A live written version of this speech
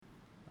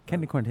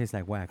Candy corn tastes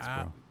like wax,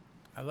 Ah, bro.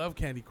 I love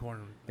candy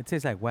corn. It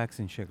tastes like wax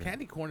and sugar.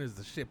 Candy corn is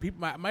the shit.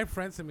 People, my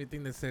friend sent me a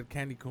thing that said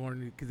candy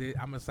corn because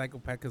I'm a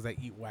psychopath because I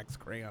eat wax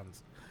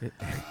crayons.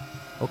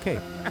 Okay.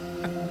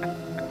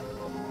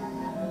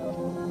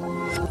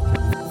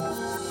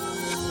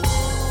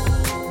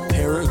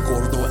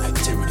 Paragordo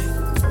activity.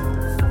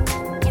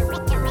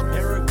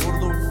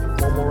 Paragordo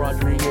Momo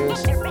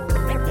Rodriguez.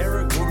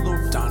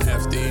 Paragordo Don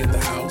FD in the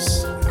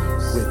house.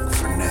 With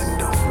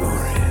Fernando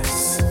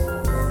Flores.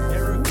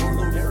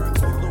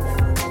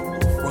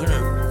 We're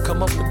gonna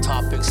come up with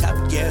topics,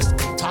 have guests,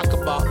 and talk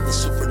about the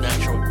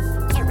supernatural.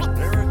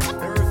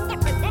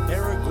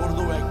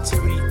 Paragordo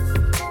activity.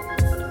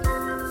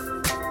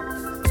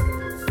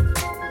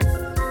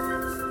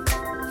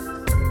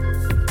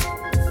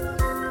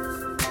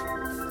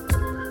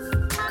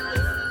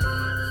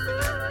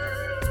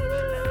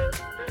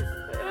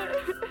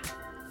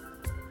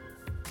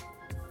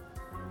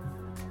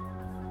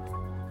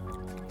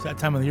 It's that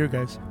time of the year,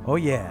 guys. Oh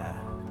yeah,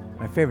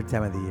 my favorite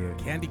time of the year.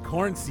 Candy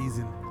corn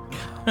season.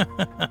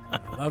 I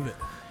love it.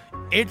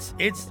 It's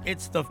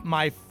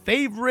my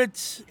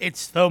favorite.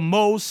 It's the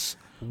most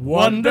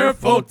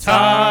wonderful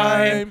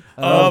time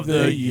of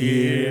the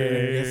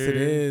year. Yes, it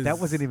is. That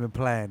wasn't even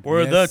planned.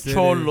 Where Yes, the it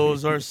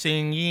cholos are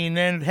singing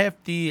and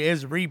Hefty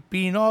is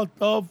reaping all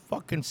the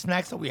fucking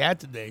snacks that we had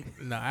today.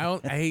 No,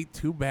 I ate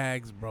 2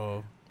 bags,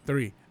 bro.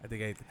 3. I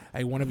think I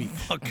ate one of each.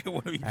 Fucking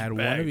what are you I had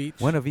bag? one of each.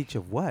 One of each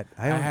of what?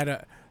 I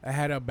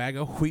had a bag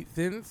of Wheat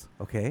Thins.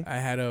 Okay. I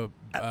had a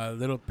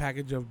little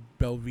package of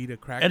Belvita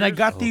crackers. And I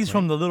got these Okay.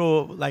 from the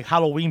little like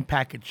Halloween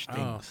package Oh,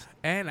 things.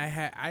 and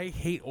I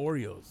hate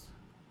Oreos.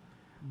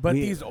 But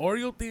We- these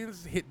Oreo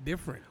things hit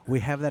different.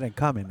 We have that in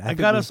common. I think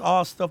got we- us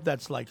all stuff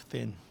that's like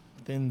thin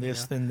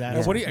this, thin that.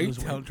 Yeah. What are you Lose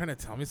weight. trying to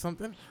tell me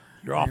something?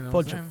 You're all You know what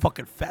bunch I'm of saying?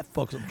 fucking fat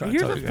fucks. I'm trying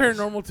Here's to tell what's you guys.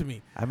 paranormal to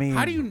me. I mean,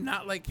 How do you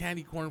not like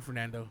candy corn,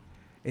 Fernando?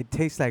 It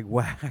tastes like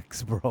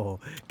wax, bro.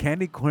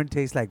 Candy corn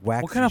tastes like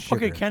wax. What kind of and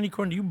fucking sugar. candy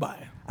corn do you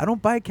buy? I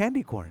don't buy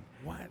candy corn.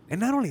 What? And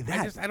not only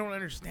that, I don't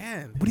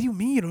understand. what do you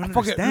mean you don't Fucking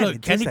understand? look,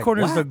 It tastes candy like corn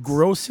is the wax.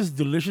 grossest,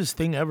 delicious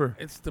thing ever.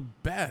 It's the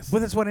best. Well,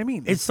 that's what I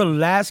mean. It's the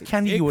last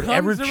candy it you would comes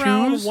ever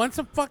around choose. once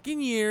a fucking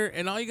year,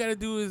 and all you gotta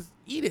do is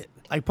eat it.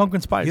 Like pumpkin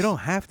spice. You don't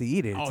have to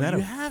eat it. It's Oh, not you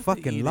a have to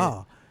fucking eat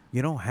law.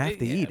 You don't have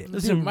to eat it. Dude,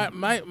 Listen- my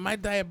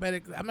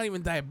diabetic. I'm not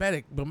even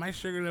diabetic, but my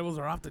sugar levels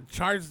are off the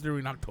charts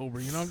during October.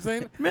 You know what I'm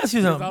saying? Let me ask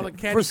you There's all something.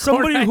 the candy For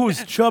somebody corn.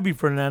 who's chubby,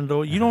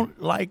 Fernando, you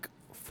don't like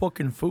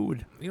fucking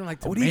food. You don't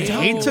like What do you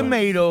tomatoes. You hate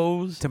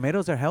tomatoes.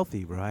 Tomatoes are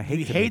healthy, bro. I hate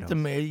You tomatoes. hate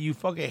tomato. You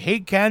fucking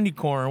hate candy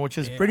corn, which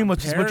is Yeah, pretty much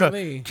just a bunch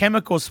apparently. of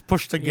chemicals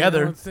pushed You know together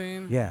what I'm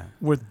saying? Yeah.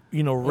 with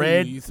Oh,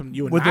 red. You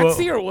a with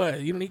Nazi or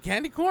what? You don't eat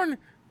candy corn?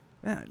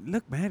 Yeah,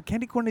 look, man,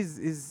 candy corn is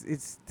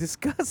it's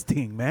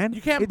disgusting, man.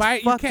 You can't It's buy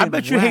it. You fucking can't. I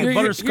bet you whack. hate Here's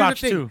the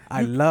butterscotch thing. too.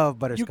 I love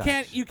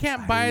butterscotch. You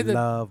can't I buy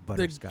love the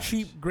butterscotch.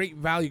 cheap, great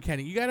value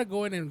candy. You gotta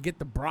go in and get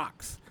the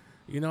Brock's.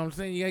 You know what I'm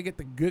saying? You gotta get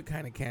the good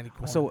kind of candy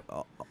corn. So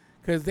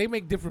because they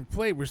make different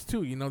flavors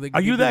too. You know, they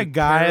Are you give that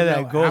guy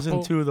caramel that goes apple.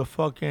 into the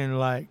fucking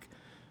like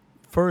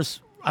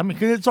first? I mean,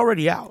 'cause it's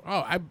already out.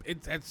 Oh,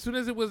 it's as soon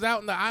as it was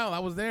out in the aisle, I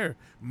was there.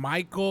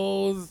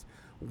 Michael's,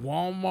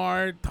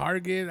 Walmart,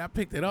 Target. I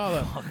picked it all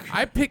up.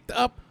 I picked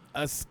up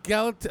a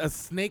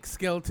snake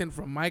skeleton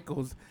from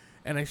Michael's,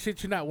 and I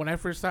shit you not, when I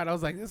first saw it, I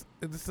was like, "This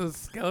is a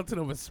skeleton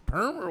of a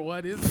sperm or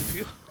what is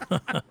it?"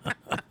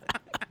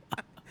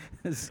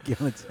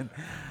 skeleton.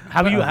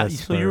 Have you? Of a So you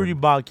sperm. already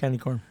bought candy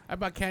corn? I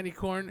bought candy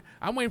corn.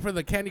 I'm waiting for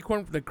the candy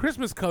corn, the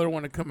Christmas color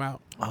one to come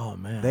out. Oh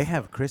man, They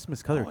have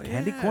Christmas colored Oh,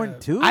 candy yeah. corn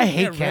too. I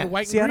hate Yeah, red, candy.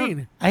 white, See, I and don't-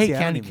 green. I hate See,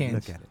 candy don't even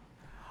canes. Look at it.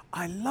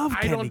 I love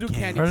I candy don't do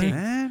canes, candy canes.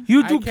 man. You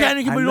I do can't-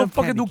 candy cane, I but you love don't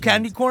fucking candy do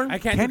candy canes. corn. I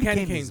can't Candy do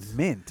candy cane canes. is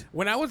mint.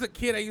 When I was a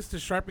kid, I used to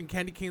sharpen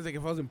candy canes like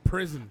if I was in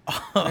prison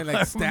and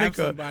like stab Make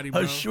somebody,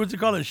 bro. what's it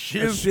called? A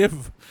shiv? A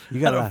shiv. You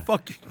got a Gotta lot.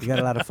 fucking- You got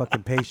a lot of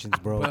fucking patience,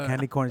 bro. But-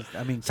 Candy corn.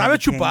 I mean, ¿Sabe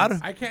candy chupar?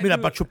 canes- I can't Mira,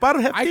 do para it.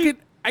 chupar hefty.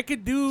 I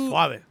could do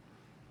Suave.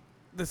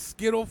 the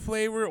Skittle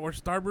flavor or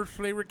Starburst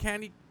flavor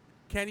candy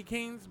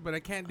canes, but I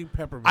can't do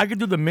peppermint. I could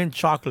do the mint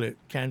chocolate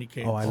candy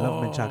cane. Oh, I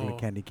love mint chocolate Oh.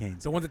 candy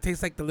canes. the ones that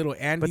taste like the little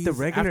Andes. But the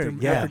regular, after,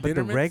 yeah, after but the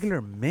dinner mints,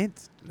 regular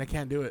mint, I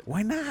can't do it.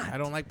 why not? I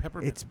don't like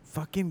peppermint. It's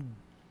fucking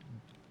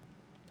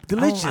I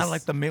delicious. don't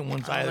like the mint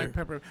ones I don't either. like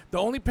peppermint. The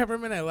only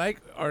peppermint I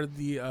like are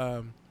the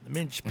The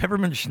mint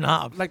peppermint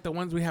schnapps. like the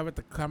ones we have at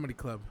the comedy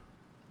club.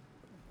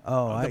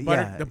 Oh, The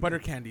butter, yeah. the butter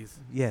candies.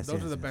 Yes, those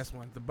yes, are the yes. best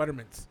ones. The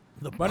buttermints.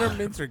 The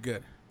Buttermints are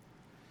good.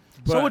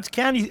 So But it's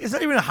candy. It's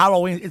not even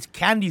Halloween. It's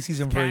candy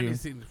season for candy you.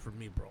 season for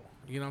me, bro.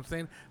 You know what I'm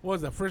saying? What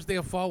was the first day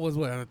of fall? Was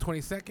what, on the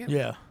 22nd?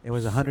 Yeah. It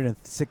was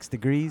 106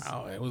 degrees.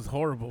 Oh, it was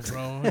horrible,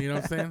 bro. You know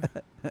what I'm saying?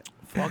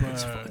 Fuck,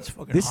 it's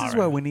fucking This hot is right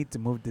why now. we need to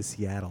move to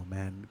Seattle,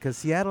 man. Because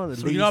Seattle, at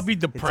So least, you not be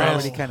it's depressed.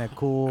 already kind of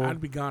cool.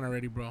 I'd be gone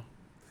already, bro.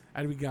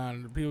 I'd be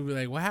gone. People would be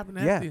like, "What happened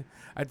to Yeah. Hefty?"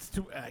 It's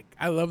too.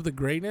 I love the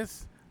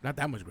grayness. Not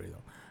that much gray though.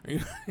 You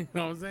know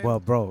what I'm saying? Well,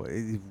 bro,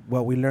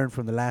 what we learned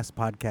from the last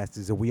podcast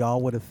is that we all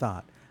would have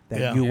thought that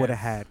Yeah. you would have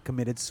Yes. had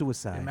committed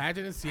suicide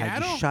Imagine in had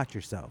Seattle. you shot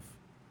yourself.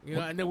 You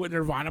know, and then with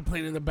Nirvana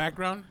playing in the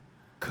background.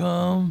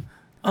 Come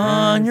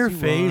On As your you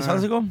face. are. How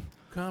does it go?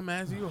 Come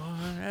as you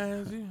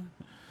are,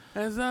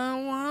 as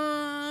I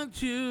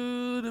want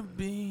you to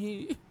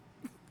be.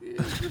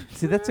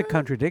 See, that's a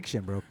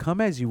contradiction, bro.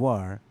 Come as you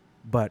are,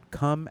 but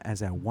come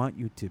as I want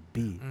you to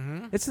be.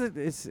 Mm-hmm.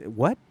 It's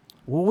what?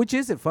 Well, which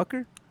is it,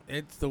 fucker?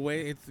 It's the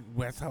way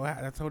that's how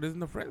it is in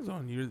the friend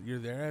zone. You're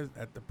there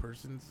at the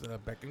person's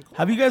beck and call.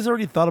 Have you guys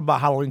already thought about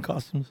Halloween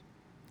costumes?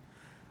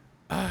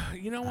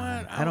 You know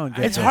what? I don't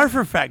get It's that. hard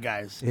for fat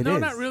guys. It no,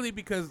 is. not really,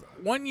 because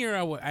one year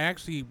I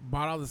actually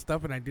bought all the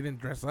stuff and I didn't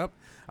dress up.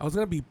 I was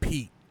gonna be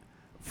Pete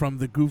from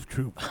the Goof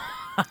Troop,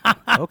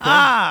 Okay.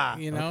 Ah,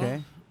 you know,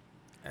 Okay.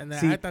 and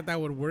See- I thought that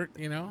would work,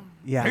 you know.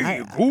 Yeah. hey,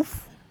 I-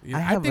 goof. Yeah,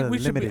 I have think a we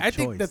should be. limited I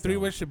think the choice, three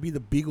of though. us should be the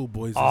Beagle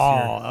Boys this Oh,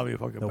 year. that'd be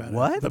fucking The badass.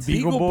 what? The The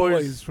Beagle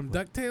Boys. from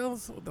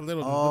DuckTales with the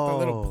little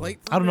Oh.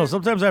 plates. I don't know.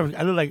 Sometimes I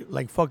look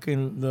like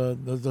fucking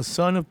the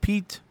son of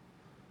Pete,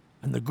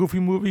 in the Goofy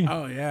movie.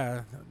 Oh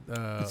yeah,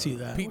 see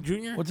that. Pete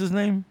Jr. What's his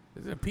name?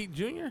 Is it Pete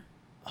Jr.?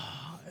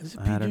 Is it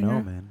I don't Jr.?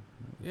 know, man.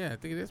 Yeah, I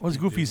think it is. What's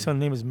Pete Goofy's Jr. son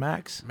name? Is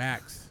Max?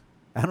 Max.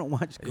 I don't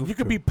watch. Goof You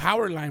could be Troop.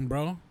 Powerline,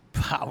 bro.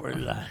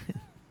 Powerline.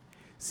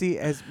 See,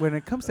 as when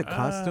it comes to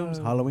costumes,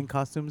 Halloween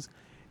costumes,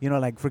 you know,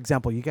 like for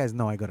example, you guys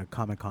know I go to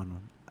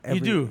Comic-Con every,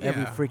 do.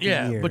 every Yeah. freaking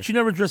Yeah, year. but you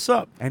never dress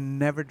up. I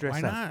never dress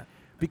Why up not?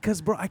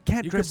 because, bro, I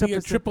can't You dress could up be a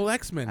as triple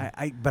X-Men.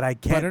 but I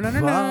can't.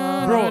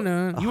 Ba-da-na-na-na. Bro,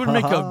 no. you would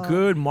make a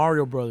good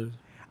Mario Brothers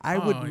I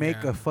would Oh,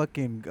 make yeah. a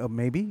fucking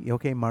maybe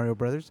okay Mario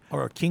Brothers,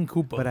 or a King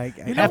Koopa. but I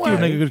You know Hefty would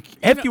what? make a good.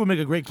 Hefty would make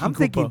a great King I'm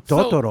thinking Koopa.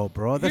 So, Totoro,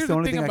 bro. That's here's the the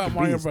only thing thing I about could be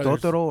Mario is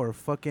Brothers. Totoro or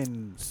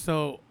fucking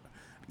So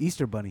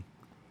Easter Bunny.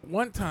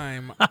 one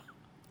time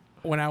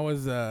when I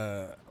was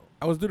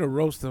doing a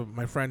roast of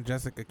my friend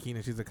Jessica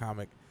Keenan, she's a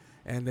comic,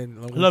 and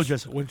then when Love she,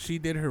 Jessica. when she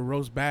did her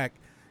roast back,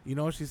 you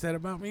know what she said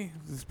about me?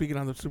 Speaking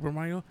on the Super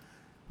Mario,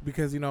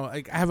 because you know,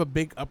 like I have a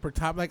big upper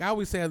top. Like I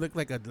always say, I look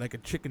like a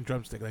chicken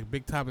drumstick, like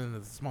big top and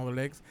the smaller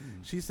legs.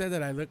 She said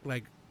that I look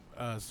like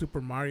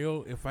Super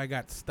Mario if I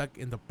got stuck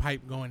in the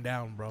pipe going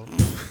down, bro.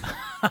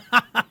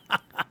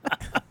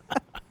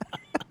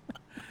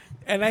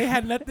 And I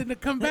had nothing to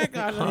come back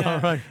on. All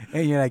right,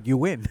 And you're like, you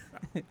win.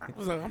 I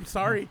was like, I'm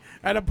sorry.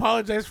 I'd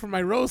apologize for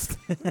my roast.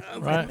 I was like,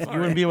 I'm right. You sorry.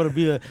 wouldn't be able to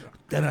be the.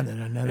 And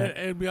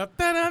it'd be all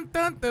dun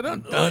dun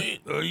dun dun.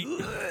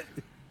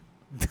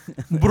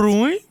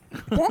 Brewing.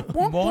 Bonk,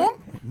 bonk, bonk.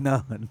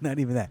 No, not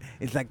even that.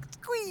 It's like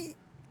squee.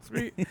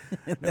 Sweet.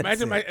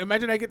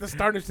 Imagine I get the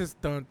start. It's just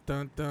dun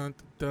dun dun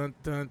dun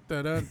dun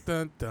dun dun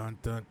dun dun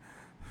dun.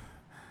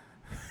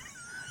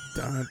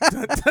 Dun,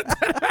 dun,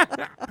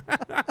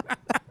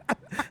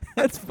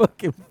 That's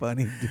fucking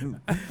funny,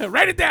 dude. dun.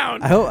 Write it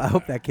down. I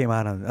hope that came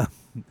out on.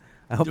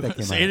 I hope that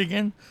came Say out. it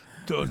again.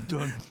 Dun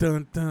dun.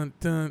 Dun dun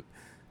dun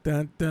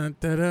dun dun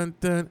dun dun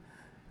dun.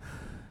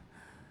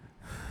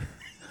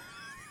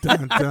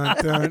 Dun dun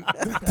dun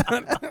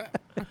dun.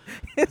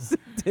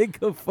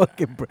 Take a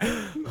fucking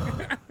breath.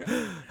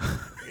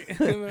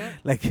 You know?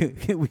 Like,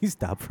 can we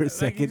stop for a Like he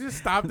second? just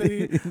stopped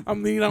and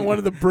I'm leaning on one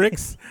of the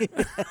bricks.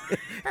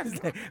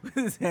 With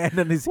his hand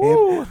on his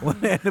Woo. hip, one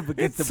hand up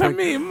against It's the a brick.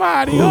 me,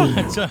 Mario.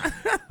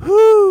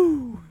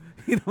 Woo!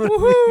 You know what I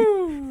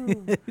Woohoo!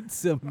 mean?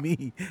 It's a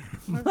me,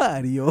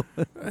 Mario.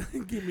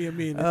 Give me a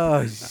minute.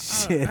 Oh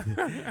shit,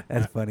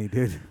 that's funny,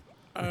 dude.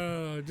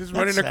 Just That's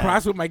running sad.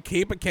 across with my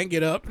cape. I can't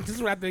get up.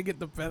 Just after I get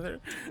the feather.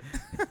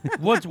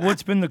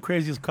 What's been the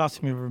craziest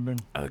costume you've ever been?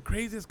 The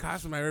craziest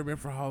costume I've ever been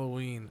for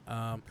Halloween.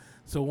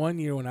 So one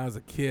year when I was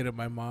a kid,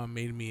 my mom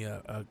made me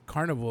a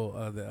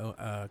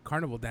carnival,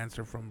 carnival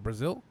dancer from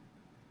Brazil.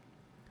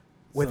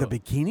 With So- a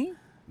bikini?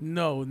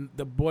 No,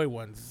 the boy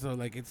ones. So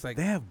like it's like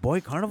They have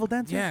boy carnival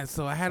dancers? yeah.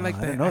 So I had Oh, like I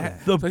the didn't know I that.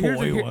 had- The so here's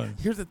boy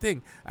ones. Here's the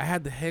thing. I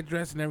had the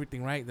headdress and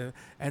everything, right?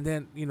 And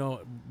then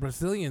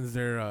Brazilians,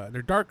 they're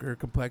darker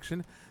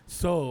complexion.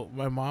 So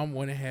my mom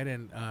went ahead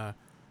and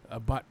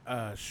bought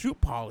shoe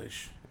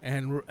polish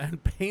and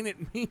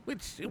painted me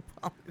with shoe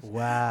polish.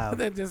 Wow.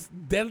 Then just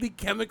deadly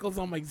chemicals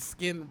on my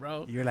skin,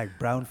 bro. You're like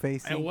brown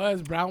face. I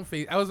was brown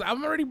face.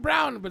 I'm already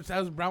brown, but I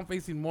was brown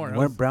facing more. You I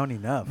weren't was- brown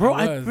enough. Bro,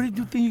 I I was. really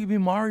do think you could be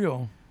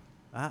Mario.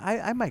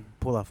 I might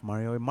pull off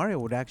Mario. Mario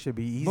would actually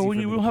be easy. But when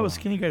for you me don't to have pull a off.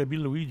 skinny guy to be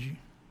Luigi,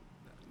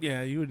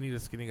 yeah, you would need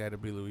a skinny guy to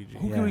be Luigi.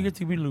 who Yeah. can we get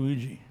to be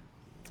Luigi?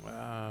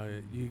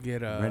 You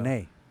get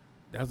Renee,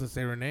 I was gonna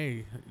say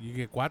Renee. You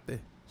get Guate.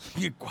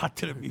 You got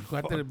to be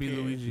Guate to be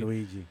fucking- Luigi.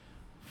 Luigi.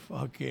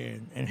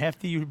 Fucking and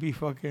Hefty, you'd be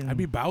fucking. I'd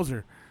be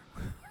Bowser.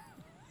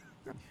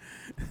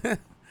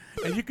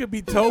 And you could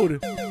be Toad.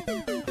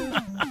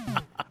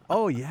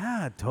 Oh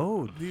yeah,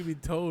 Toad. You'd be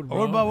Toad, Or bro.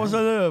 what about what's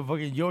that?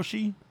 Fucking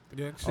Yoshi.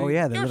 Oh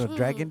yeah, the little Yoshi.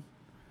 dragon,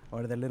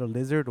 or the little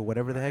lizard, or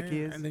whatever the heck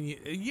he is. And then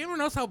you ever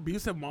notice how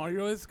abusive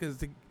Mario is? Because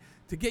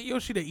to get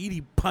Yoshi to eat,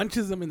 he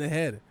punches him in the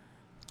head.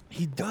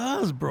 He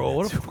does, bro.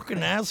 What a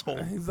fucking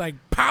asshole. He's like,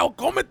 "Pow,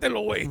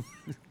 cómetelo, güey.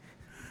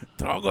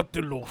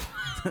 Trágatelo."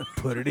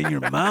 Put it in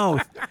your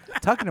mouth.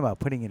 Talking about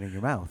putting it in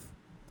your mouth.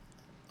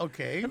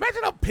 Okay.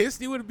 Imagine how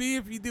pissed you would be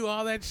if you do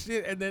all that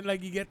shit and then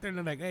like you get there and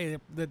they're like, "Hey,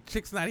 the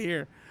chick's not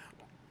here."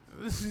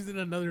 She's in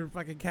another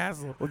fucking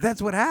castle. Well,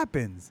 that's what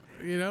happens.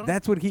 You know.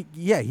 That's what he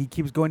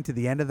keeps going to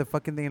the end of the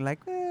fucking thing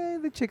like,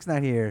 the chick's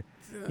not here.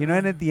 You know,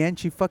 and at the end,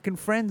 she fucking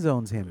friend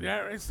zones him. Yeah,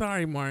 right,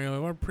 sorry,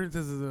 Mario. Our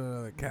princess is in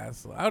another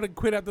castle. I would have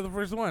quit after the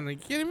first one. Are you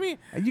kidding me?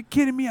 Are you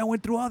kidding me? I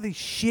went through all this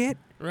shit.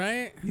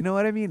 Right? You know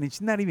what I mean? And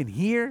she's not even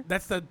here.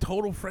 That's the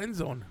total friend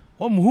zone.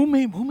 Well, who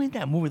made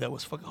that movie that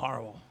was fucking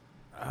horrible?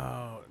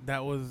 Oh,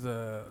 that was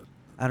I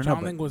don't know.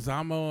 John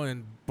Leguizamo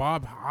and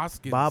Bob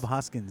Hoskins. Bob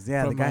Hoskins.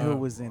 Yeah, the From, guy who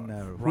was in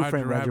Who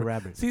Framed Roger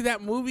Rabbit. See,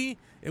 that movie,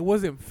 it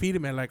wasn't Feed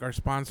 'em At like our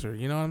sponsor.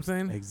 You know what I'm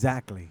saying?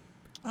 Exactly.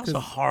 That was a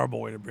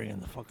horrible way to bring in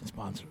the fucking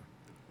sponsor.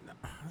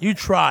 You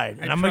tried,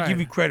 and I'm gonna give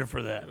you credit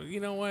for that. You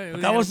know what?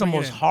 But that was the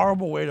most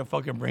horrible way to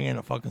fucking bring in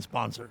a fucking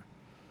sponsor.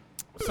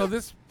 So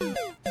this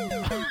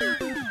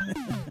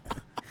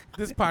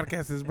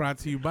podcast is brought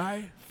to you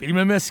by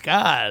Firme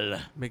Mezcal.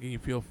 making you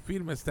feel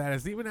freedom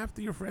status even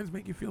after your friends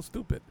make you feel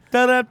stupid.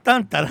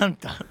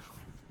 Dun-dun-dun-dun-dun.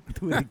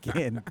 Do it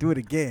again. Do it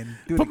again.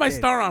 Do it Put my again.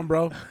 star on,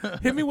 bro.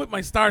 Hit me with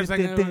my stars. I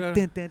can,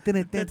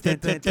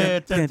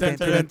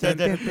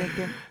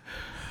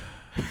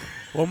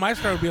 well, my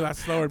star would be a lot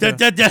slower. Dun,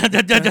 Dun, dun,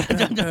 dun, dun, dun,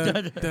 dun,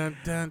 dun, dun.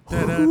 dun,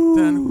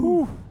 dun.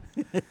 Whew.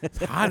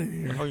 It's hot in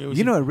here.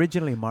 You know,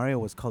 originally Mario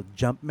was called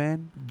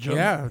Jumpman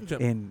Yeah.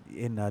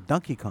 in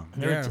Donkey Kong.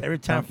 Yeah. Every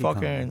time Donkey Kong.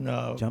 fucking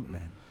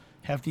Jumpman.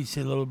 Hefty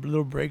say a little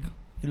break,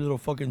 a little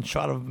fucking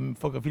shot of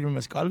fucking Firme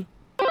Mezcal.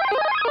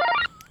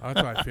 Oh,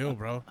 that's how I feel,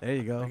 bro. There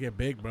you go. I get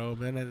big, bro.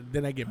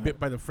 Then I get bit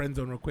by the friend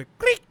zone real quick.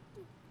 Click.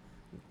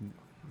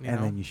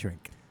 And then you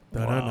shrink.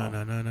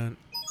 Dun-dun-dun-dun-dun.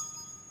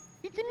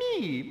 It's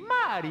me,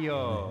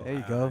 Mario. There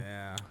you go.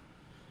 Yeah.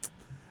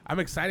 I'm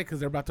excited because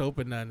they're about to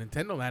open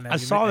Nintendo Land. At I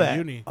saw that.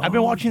 Uni. I've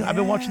been watching the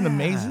yeah.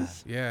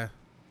 mazes. Yeah.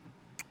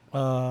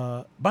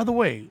 By the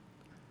way,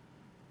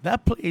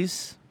 that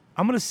place,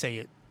 I'm gonna say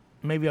it.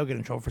 Maybe I'll get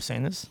in trouble for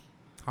saying this.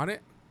 Haunted?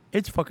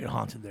 It's fucking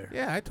haunted there.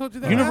 Yeah, I told you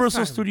that. Universal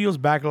last time. Studios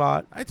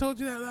backlot. I told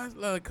you that last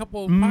a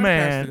couple podcasts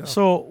Man, ago.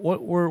 so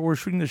what we're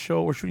shooting the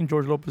show. We're shooting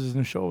George Lopez's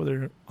new show over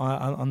there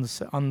on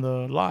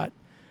the lot,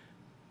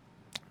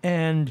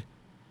 and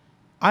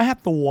I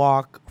have to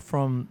walk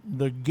from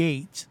the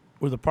gate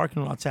where the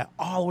parking lot's at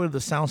all the way to the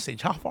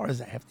soundstage. How far is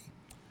that, Hefty?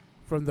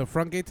 From the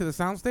front gate to the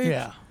soundstage?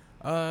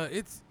 Yeah.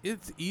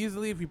 It's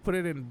easily, if you put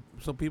it in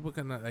so people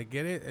can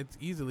get it, it's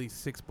easily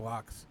 6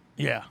 blocks.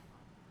 Yeah.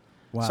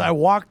 Wow. So I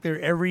walk there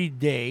every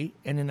day,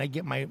 and then I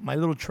get my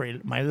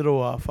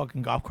little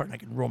fucking golf cart, and I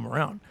can roam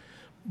around.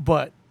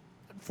 But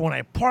for when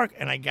I park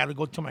and I got to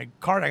go to my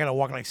cart, I got to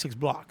walk like 6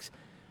 blocks.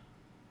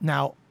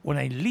 Now, when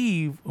I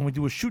leave, when we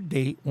do a shoot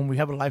date, when we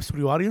have a live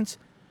studio audience,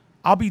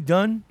 I'll be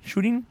done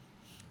shooting,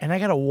 and I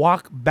got to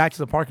walk back to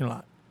the parking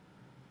lot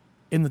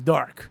in the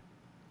dark.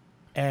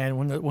 And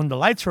when the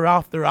lights are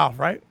off, they're off,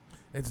 right?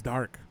 It's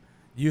dark.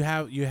 You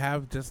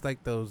have just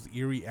like those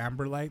eerie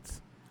amber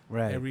lights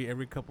Right.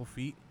 every couple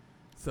feet.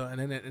 So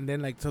and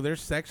then like so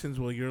there's sections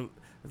where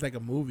it's like a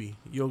movie.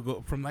 You'll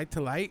go from light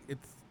to light,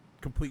 it's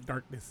complete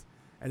darkness.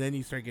 And then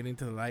you start getting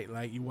to the light,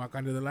 you walk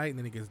under the light and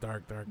then it gets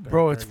dark.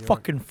 Bro, it's dark.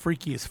 fucking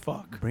freaky as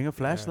fuck. Bring a Yeah,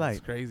 flashlight.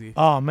 it's crazy.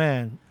 Oh,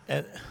 man.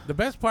 The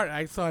best part,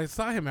 I saw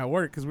him at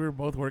work because we were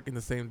both working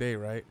the same day,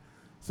 right?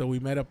 So we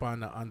met up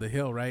on the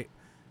hill, right?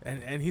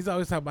 And he's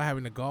always talking about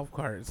having a golf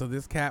cart. So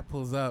this cat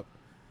pulls up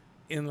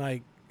in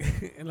like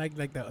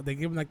they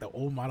give him like the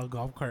old model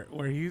golf cart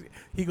where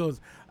he goes,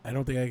 I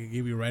don't think I could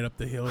give you right up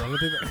the hill.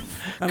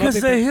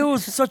 Because the hill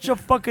is such a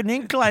fucking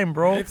incline,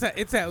 bro. It's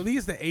at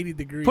least at 80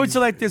 degrees. Puts it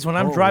like this. When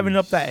I'm Holy driving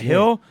up that shit.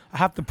 hill, I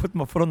have to put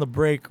my foot on the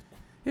brake.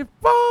 If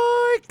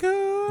I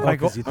could, Like,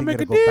 'cause you I think make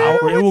a it'll deal go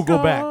back. with It will go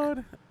back.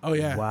 God. Oh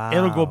yeah. Wow.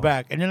 It'll go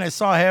back. And then I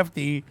saw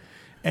Hefty,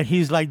 and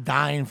he's like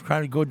dying,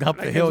 trying to go up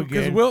the hill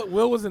Because again.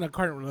 Will was in a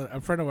cart.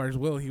 A friend of ours,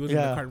 Will, he was in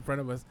Yeah. the cart in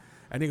front of us,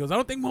 and he goes, I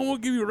don't think Mom will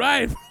give you a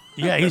ride.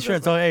 Yeah, he's trying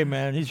to tell, hey,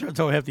 man, he's trying to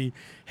tell Hefty,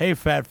 hey,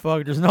 fat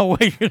fuck, there's no way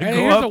you're going And to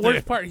go here's the up there.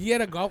 worst part: he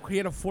had a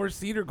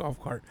 4-seater golf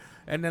cart,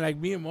 and then like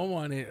me and Momo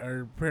on it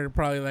are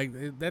probably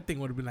like that thing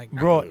would have been like,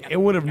 Bro, it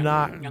would have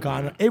not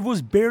gone. It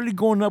was barely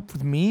going up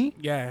with me.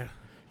 yeah,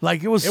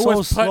 Like, it was it so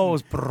was slow.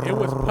 putting. It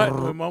was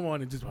putting with Momo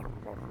on it, just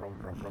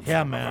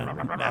Yeah, man.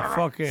 That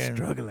fucking.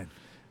 Struggling.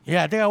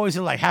 Yeah, I think I always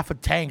hit like half a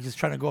tank just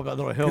trying to go up that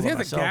little hill because by he has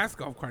myself. a gas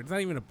golf cart. It's not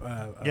even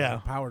Yeah. a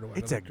powered one.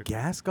 It's a electric.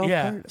 gas golf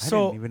Yeah, cart? I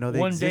so didn't even know they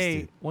one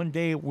existed.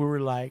 day we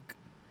were like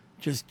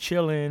just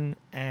chilling,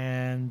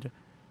 and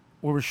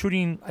we were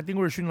shooting. I think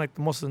we were shooting like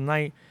the most of the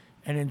night,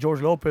 and then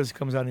George Lopez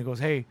comes out and he goes,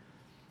 "Hey,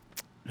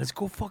 let's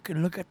go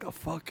fucking look at the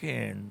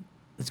fucking.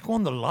 Let's go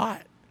on the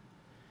lot."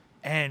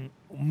 And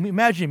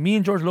imagine me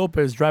and George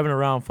Lopez driving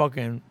around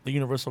fucking the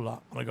Universal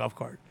lot on a golf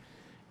cart,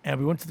 and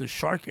we went to the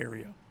shark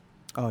area.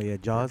 Oh, yeah,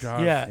 Jaws?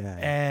 Jaws. Yeah, Yeah.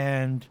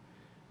 and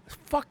it's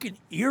fucking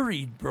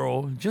eerie,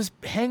 bro. Just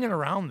hanging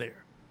around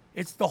there.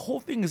 It's the whole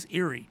thing is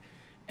eerie.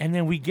 And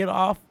then we get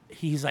off.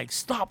 He's like,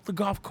 "Stop the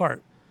golf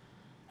cart."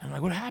 And I'm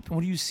like, "What happened?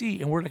 What do you see?"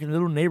 And we're like in a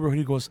little neighborhood.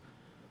 He goes,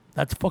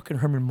 "That's fucking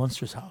Herman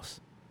Munster's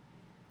house."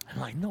 I'm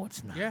like, "No,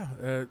 it's not. Yeah,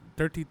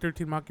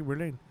 1313 Mockingbird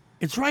Lane.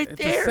 It's right It's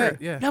a there."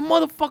 set, yeah. That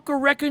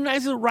motherfucker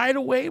recognizes it right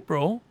away,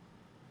 bro.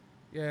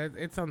 Yeah,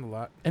 it's on the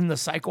lot. And the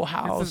Psycho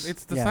House.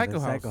 It's the yeah, Psycho the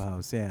House. Psycho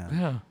House, yeah.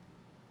 Yeah.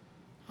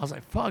 I was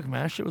like, fuck,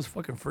 man, that shit was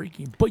fucking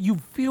freaky. But you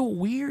feel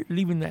weird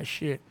leaving that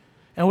shit.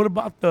 And what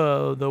about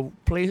the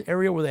place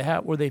area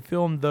where they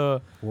filmed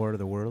the War of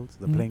the Worlds,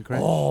 the plane crash.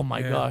 Oh my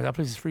Yeah. god, that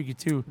place is freaky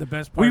too. The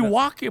best part. We of-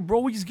 walk it,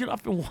 bro. We just get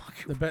up and walk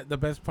it. The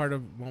best part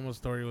of Momo's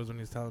story was when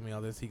he was telling me all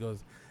this. He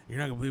goes, "You're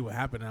not gonna believe what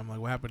happened." And I'm like,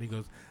 "What happened?" He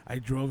goes, "I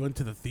drove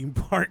into the theme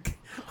park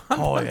on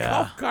Oh, the yeah.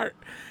 golf cart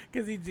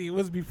because it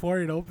was before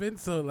it opened.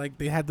 So like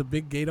they had the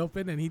big gate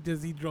open, and he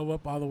drove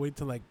up all the way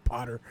to like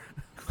Potter.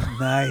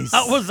 Nice.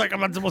 I was like, I'm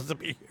not supposed to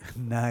be here.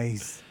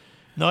 Nice.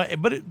 No,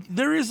 but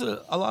there is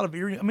a lot of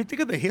eerie. I mean,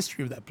 think of the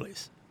history of that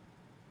place.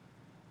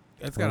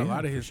 It's Oh, got a yeah,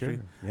 lot of for history.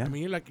 sure. Yeah. I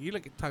mean, you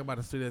talk about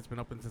a studio that's been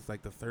open since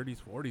like the 30s,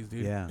 40s,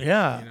 dude. Yeah.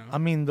 Yeah, You know? I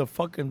mean the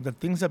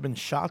things that have been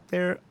shot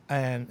there,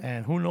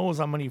 and who knows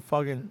how many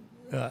fucking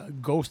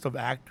ghosts of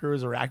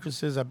actors or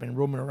actresses have been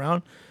roaming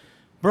around.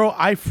 Bro,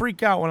 I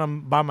freak out when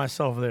I'm by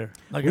myself there.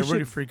 Like We I really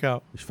should- freak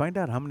out. We should find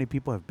out how many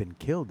people have been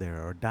killed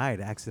there or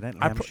died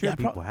accidentally. I'm pro- sure yeah,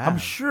 pro- people have. I'm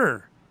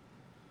sure.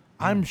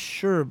 I'm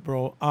sure,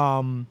 bro.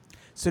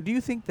 So do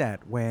you think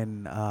that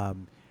when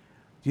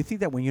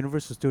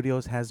Universal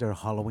Studios has their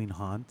Halloween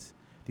haunt,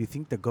 do you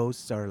think the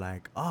ghosts are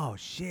like, oh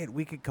shit,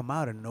 we could come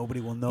out and nobody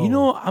will know? You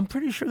know, I'm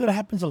pretty sure that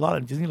happens a lot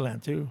in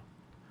Disneyland too.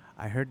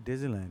 I heard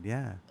Disneyland,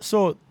 yeah.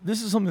 So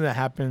this is something that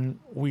happened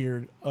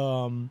weird.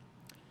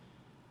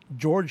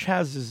 George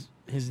has his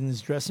in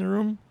his dressing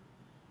room.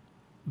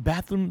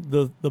 Bathroom,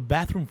 the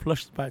bathroom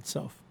flushes by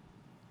itself.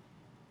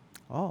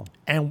 Oh,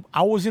 And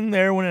I was in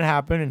there when it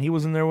happened, and he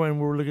was in there when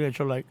we were looking at each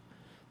other like,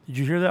 "Did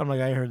you hear that?" I'm like,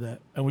 "I heard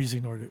that," and we just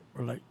ignored it.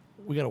 We're like,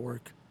 "We gotta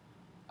work."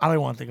 I don't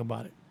even want to think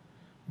about it,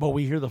 but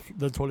we hear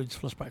the toilet just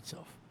flush by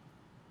itself,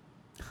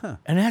 Huh.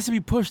 and it has to be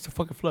pushed to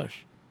fucking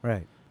flush.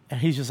 right. And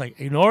he's just like,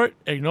 ignore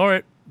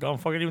it, don't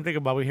fucking even think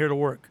about it. We're here to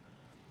work.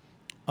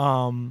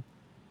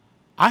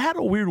 I had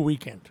a weird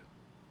weekend.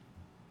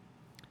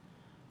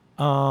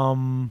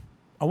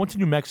 I went to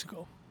New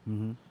Mexico,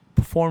 Mm-hmm.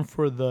 performed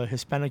for the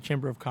Hispanic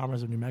Chamber of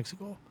Commerce of New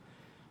Mexico.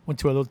 Went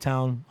to a little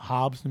town,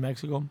 Hobbs, New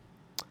Mexico.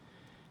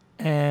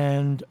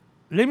 And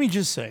let me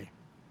just say,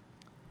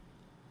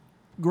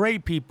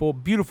 great people,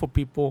 beautiful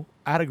people.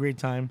 I had a great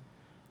time.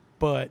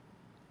 But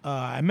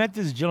I met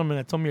this gentleman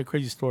that told me a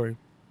crazy story.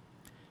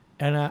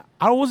 And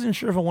I wasn't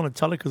sure if I want to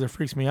tell it because it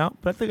freaks me out,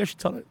 but I think I should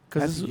tell it. I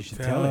Because think you should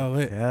Tell tell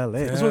it. it. Tell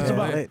it. That's what it's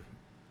Tell about. it.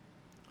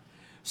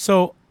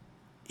 So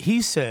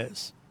he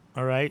says,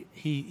 all right,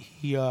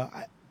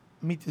 I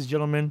meet this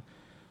gentleman.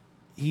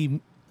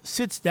 He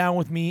sits down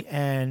with me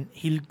and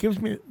he gives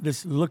me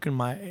this look in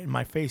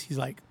my face. He's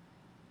like,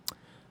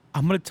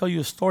 "I'm gonna tell you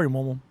a story,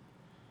 Momo,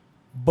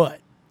 but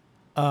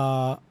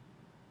I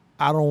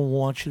don't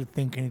want you to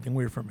think anything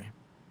weird from me."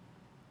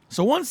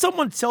 So once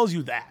someone tells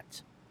you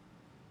that,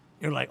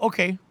 you're like,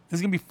 okay, this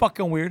is gonna be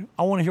fucking weird.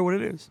 I want to hear what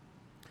it is.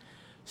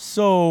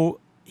 So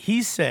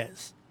he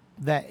says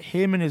that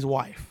him and his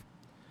wife,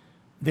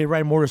 they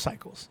ride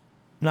motorcycles.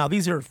 Now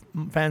these are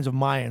fans of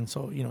mine,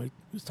 so he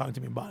was talking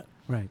to me about it.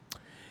 Right.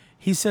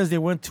 He says they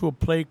went to a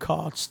play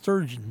called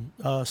Sturgeon.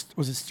 Was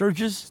it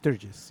Sturgis?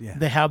 Sturgis, yeah.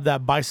 They have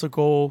that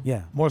bicycle,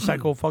 Yeah.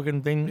 motorcycle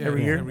fucking thing Yeah,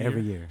 every yeah, year.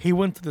 Every year. He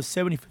went to the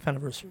 75th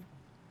anniversary.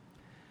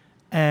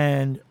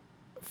 And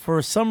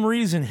for some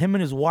reason, him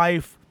and his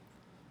wife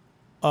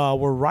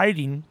were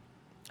riding,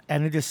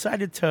 and they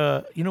decided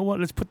to, you know what,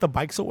 let's put the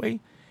bikes away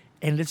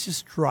and let's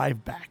just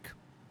drive back.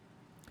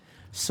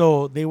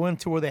 So they went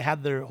to where they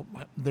had their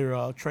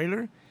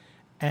trailer,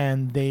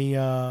 and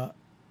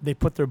they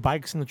put their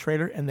bikes in the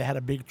trailer, and they had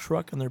a big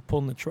truck, and they're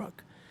pulling the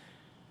truck.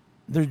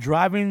 They're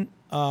driving,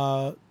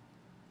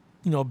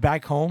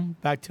 back home,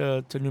 back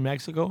to New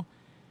Mexico,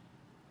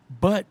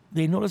 but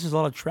they notice there's a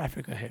lot of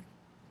traffic ahead.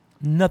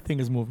 Nothing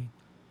is moving.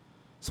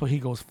 So he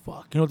goes,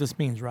 fuck. You know what this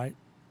means, right?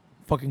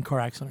 Fucking car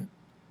accident.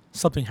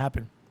 Something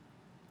happened.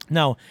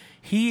 Now,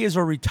 he is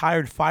a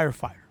retired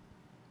firefighter.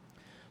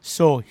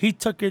 So he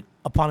took it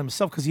upon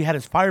himself because he had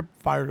his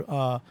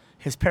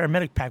his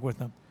paramedic pack with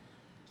him.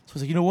 So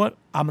he's like, you know what?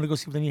 I'm going to go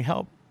see if they need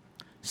help.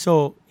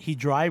 So he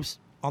drives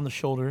on the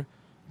shoulder,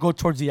 go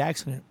towards the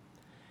accident.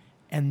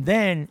 And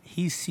then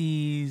he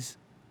sees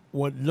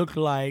what looked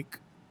like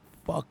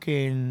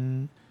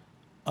fucking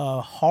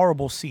a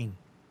horrible scene.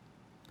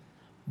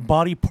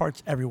 Body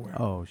parts everywhere.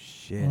 Oh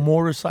shit.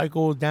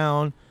 Motorcycle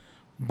down,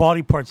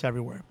 body parts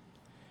everywhere.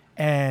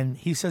 And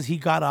he says he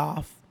got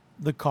off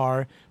the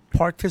car,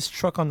 parked his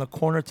truck on the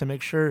corner to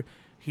make sure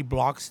he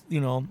blocks,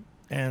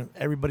 and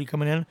everybody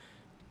coming in,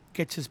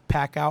 gets his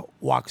pack out,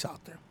 walks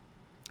out there.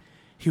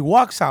 He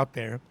walks out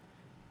there,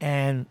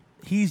 and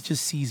he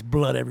just sees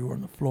blood everywhere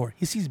on the floor.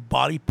 He sees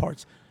body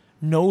parts,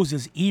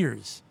 noses,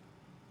 ears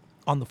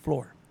on the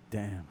floor.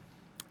 Damn.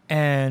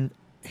 And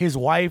his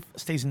wife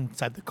stays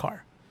inside the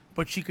car,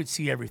 but she could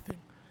see everything.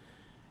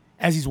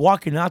 As he's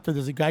walking out there,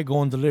 there's a guy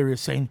going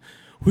delirious saying,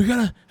 "We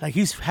gotta," like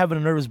he's having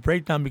a nervous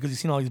breakdown because he's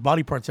seen all these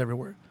body parts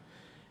everywhere.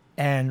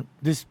 And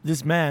this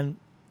man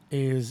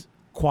is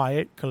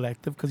quiet,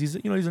 collective, because he's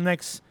an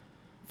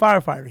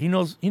ex-firefighter. He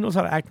knows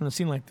how to act in a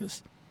scene like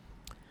this.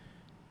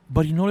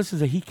 But he notices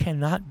that he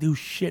cannot do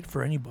shit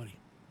for anybody.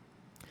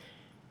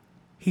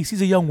 He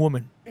sees a young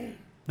woman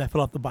that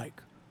fell off the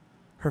bike.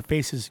 Her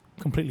face is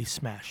completely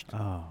smashed.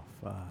 Oh,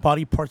 fuck.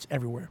 Body parts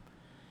everywhere.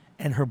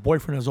 And her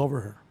boyfriend is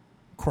over her,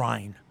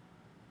 crying.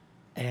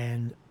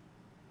 And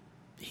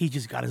he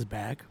just got his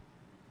bag,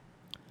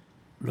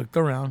 looked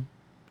around,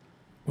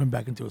 went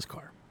back into his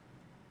car.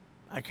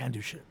 I can't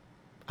do shit.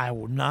 I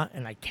will not,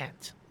 and I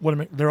can't. What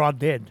am I, they're all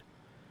dead.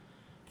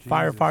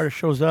 Firefighter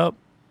shows up.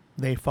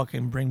 They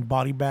fucking bring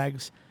body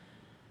bags.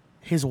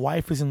 His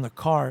wife is in the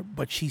car,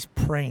 but she's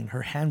praying.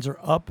 Her hands are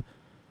up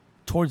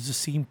towards the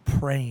scene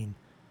praying.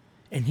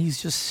 And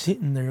he's just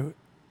sitting there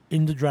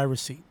in the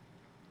driver's seat,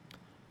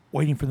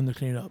 waiting for them to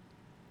clean it up.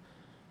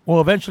 Well,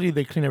 eventually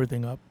they clean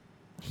everything up.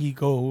 He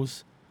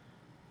goes,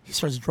 he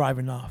starts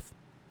driving off.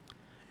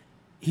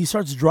 He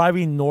starts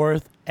driving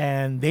north,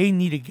 and they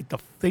need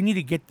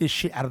to get this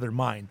shit out of their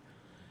mind.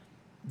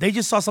 They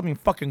just saw something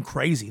fucking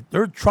crazy.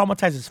 They're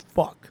traumatized as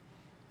fuck.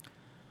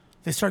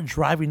 They start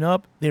driving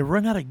up. They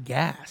run out of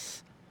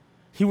gas.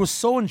 He was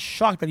so in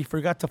shock that he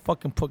forgot to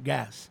fucking put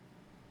gas.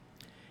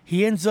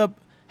 He ends up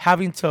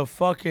having to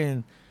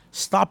fucking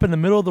stop in the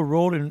middle of the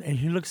road, and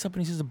he looks up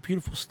and he sees the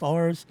beautiful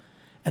stars.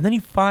 And then he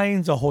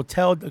finds a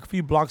hotel a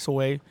few blocks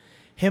away.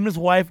 Him and his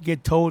wife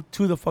get towed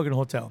to the fucking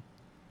hotel.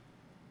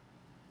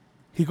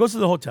 He goes to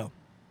the hotel.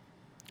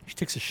 She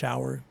takes a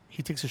shower.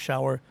 He takes a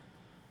shower.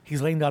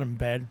 He's laying down in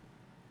bed.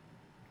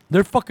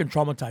 They're fucking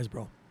traumatized,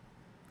 bro,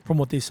 from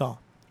what they saw.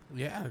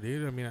 Yeah,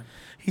 dude. I mean,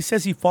 He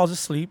says he falls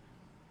asleep.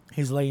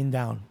 He's laying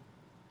down.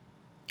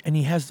 And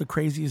he has the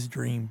craziest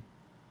dream.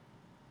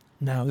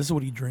 Now, this is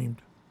what he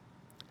dreamed.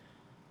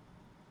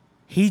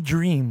 He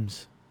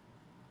dreams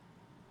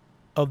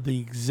of the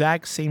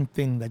exact same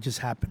thing that just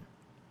happened.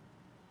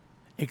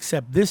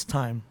 Except this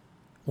time,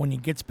 when he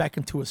gets back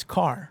into his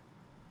car,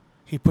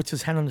 he puts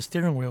his hand on the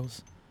steering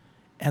wheels,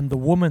 and the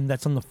woman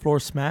that's on the floor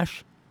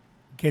smash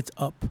gets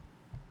up.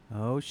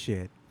 Oh,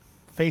 shit.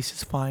 Face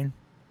is fine.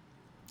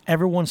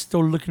 Everyone's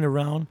still looking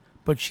around,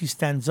 but she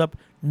stands up.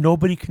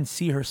 Nobody can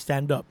see her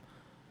stand up.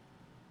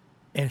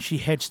 And she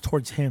heads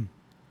towards him.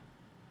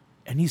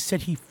 And he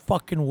said he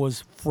fucking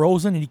was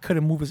frozen and he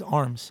couldn't move his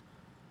arms.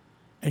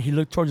 And he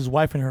looked towards his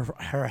wife and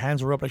her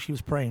hands were up like she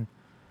was praying.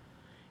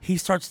 He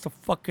starts to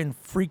fucking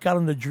freak out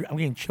on the dream. I'm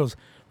getting chills.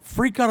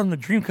 Freak out on the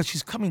dream because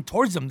she's coming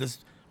towards him. This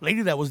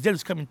lady that was dead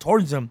is coming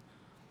towards him.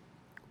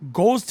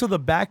 Goes to the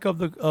back of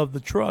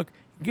the truck.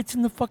 Gets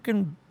in the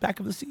fucking back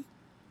of the seat.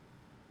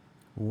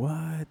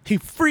 What? He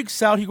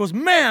freaks out. He goes,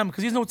 ma'am,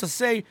 because he doesn't know what to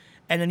say.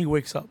 And then he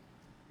wakes up.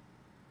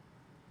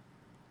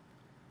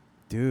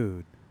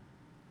 Dude.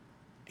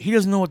 He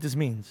doesn't know what this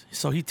means.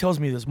 So he tells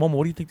me this. Momo,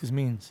 what do you think this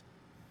means?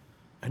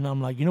 And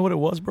I'm like, you know what it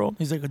was, bro?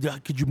 He's like,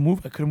 could you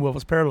move? I couldn't move. I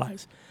was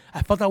paralyzed.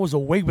 I felt I was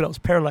awake, but I was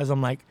paralyzed.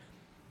 I'm like,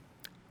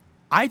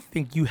 I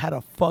think you had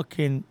a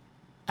fucking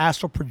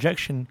astral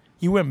projection.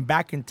 You went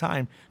back in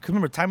time. Because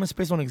remember, time and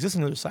space don't exist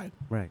on the other side.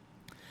 Right.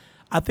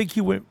 I think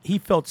he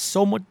felt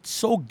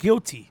so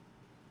guilty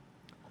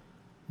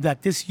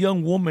that this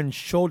young woman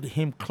showed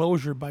him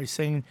closure by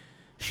saying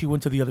she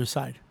went to the other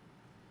side.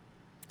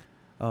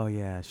 Oh,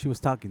 yeah. She was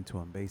talking to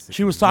him, basically.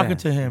 She was talking Yeah,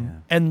 to him,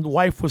 yeah. and the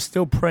wife was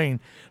still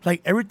praying.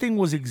 Like, everything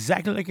was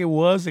exactly like it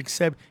was,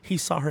 except he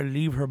saw her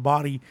leave her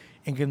body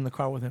and get in the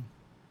car with him.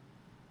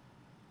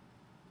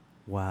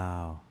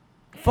 Wow.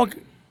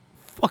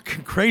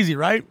 Fucking crazy,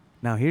 right?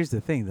 Now, here's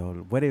the thing, though.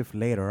 What if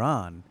later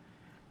on,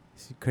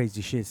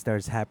 crazy shit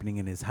starts happening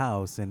in his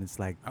house, and it's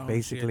like, oh,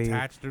 basically... she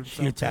attached herself.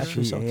 She attached to him?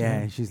 herself. yeah,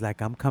 him. and she's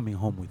like, I'm coming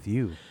home with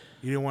you.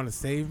 You didn't want to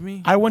save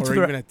me? I went Or to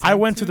even their attempt house.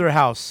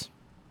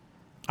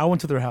 I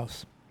went to their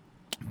house.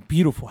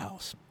 Beautiful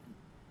house.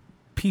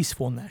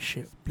 Peaceful in that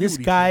shit. This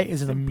Beautiful. guy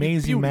is an Simply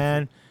amazing beautiful.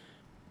 man.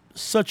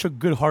 Such a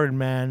good-hearted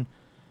man.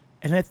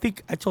 And I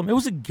think I told him it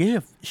was a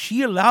gift.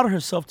 She allowed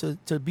herself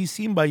to be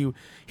seen by you.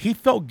 He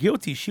felt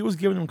guilty. She was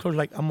giving him closure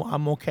like,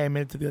 I'm okay. I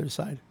made it to the other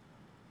side.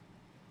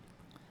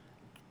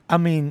 I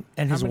mean,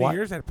 and How his many wife.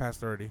 years had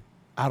passed already?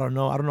 I don't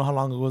know. I don't know how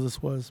long ago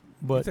this was.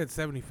 You But said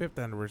 75th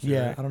anniversary,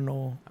 yeah, right? I don't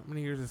know. How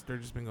many years has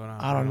Sturgis been going on?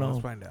 I don't know.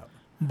 Let's find out.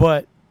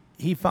 But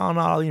he found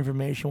out all the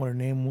information, what her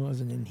name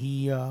was, and then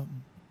he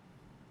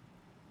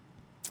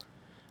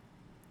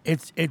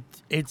it's Like,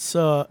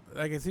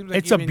 it seems like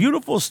it's a even-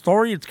 beautiful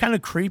story. It's kind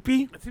of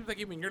creepy. It seems like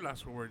even your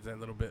lost for words that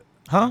little bit.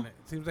 Huh?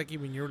 It seems like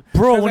even your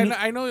Bro, 'cause when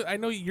I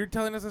know you're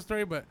telling us a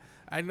story, but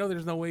I know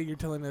there's no way you're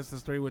telling us a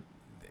story with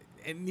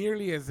and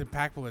nearly as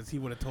impactful as he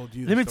would have told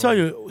you. Let me tell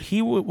you,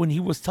 when he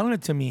was telling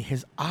it to me,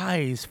 his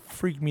eyes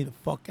freaked me the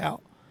fuck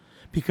out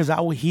because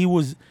he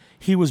was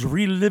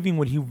reliving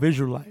what he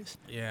visualized.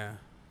 Yeah.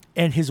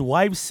 And his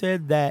wife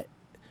said that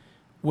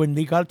when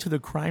they got to the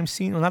crime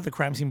scene, well, not the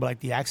crime scene, but like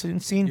the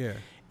accident scene, Yeah.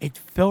 it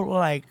felt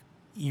like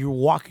you're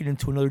walking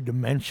into another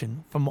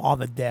dimension from all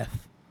the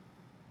death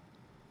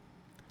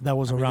that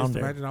was around just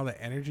there. imagine all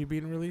the energy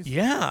being released.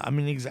 Yeah, I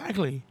mean,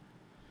 exactly.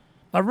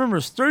 I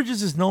remember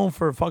Sturgis is known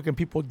for fucking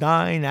people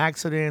dying,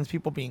 accidents,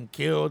 people being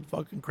killed,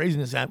 fucking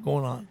craziness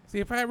going on. See,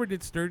 if I ever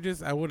did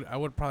Sturgis, I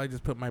would probably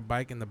just put my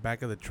bike in the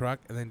back of the truck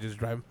and then just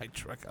drive my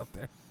truck out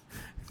there.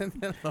 And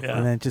then, Yeah.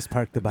 And then just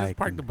park the bike. just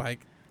park the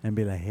bike. and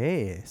be like,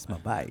 hey, it's my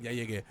bike. Yeah,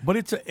 yeah, yeah. But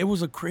it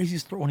was a crazy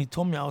story when he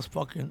told me I was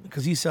fucking,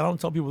 because he said I don't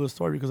tell people the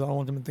story because I don't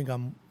want them to think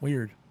I'm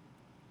weird.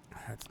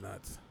 That's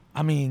nuts.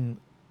 I mean,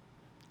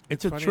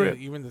 it's a Funny trip.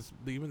 that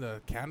even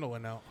the candle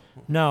went out.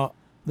 Now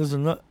there's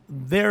another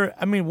there.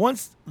 I mean,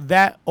 once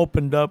that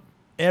opened up,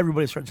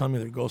 everybody started telling me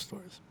their ghost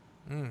stories.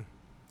 Mm.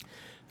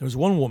 There was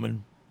one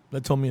woman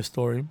that told me a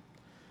story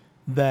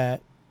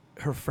that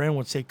her friend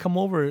would say, "Come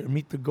over and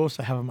meet the ghost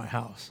I have in my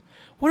house."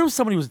 What if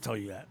somebody was to tell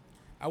you that?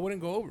 I wouldn't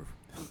go over.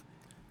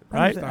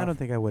 Right? I don't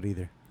think I would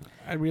either.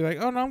 I'd be like,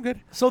 oh no, I'm good.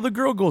 So the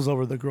girl goes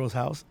over to the girl's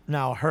house.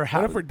 Now her What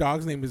house. if her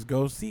dog's name is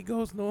Ghost? See,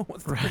 Ghost, no one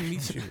wants to come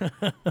meet you.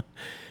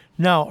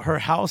 Now her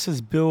house is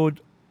built.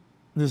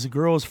 This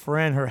girl's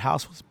friend, her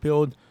house was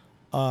built.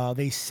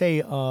 They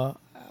say on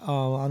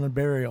a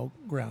burial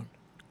ground.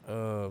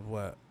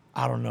 What?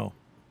 I don't know.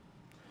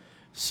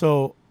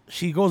 So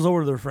she goes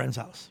over to their friend's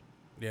house.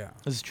 Yeah.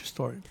 This is a true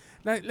story.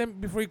 Now,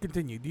 before you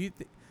continue, do you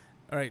think?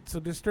 All right, so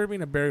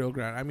disturbing a burial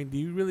ground. I mean, do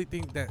you really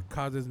think that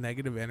causes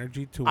negative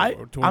energy to?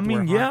 I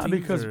mean, yeah,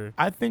 hauntings, because or?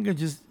 I think it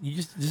just Like,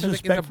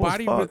 disrespectful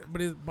as fuck.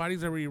 but his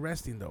body's already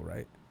resting though,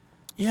 right?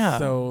 Yeah.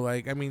 So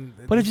like, I mean,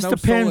 But it there's just no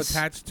depends- soul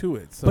attached to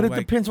it. So but it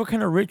like, depends what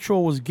kind of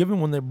ritual was given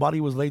when their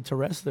body was laid to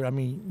rest there. I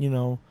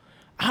mean,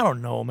 I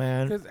don't know,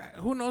 man. because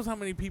who knows how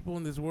many people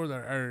in this world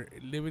are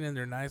living in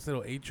their nice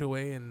little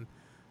HOA, and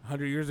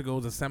 100 years ago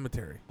was a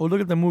cemetery. Well, look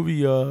at the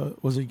movie,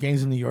 was it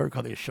Gangs in New York,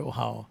 how they show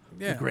how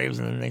Yeah. the graves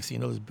and the next thing you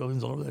know, there's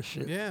buildings all over that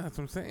shit. Yeah, that's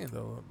what I'm saying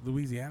though.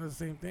 Louisiana's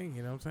the same thing.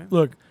 You know what I'm saying?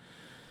 Look,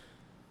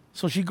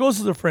 so she goes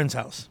to the friend's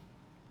house,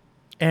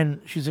 and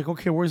she's like,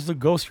 okay, where's the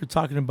ghost you're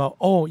talking about?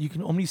 Oh, you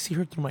can only see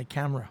her through my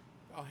camera.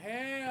 Oh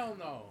hell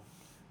no!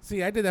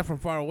 See, I did that from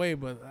far away,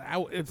 but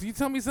if you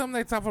tell me something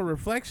that's off a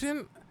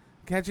reflection,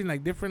 catching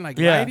like different like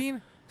Yeah.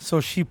 lighting, So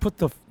she put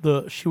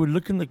she would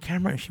look in the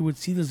camera and she would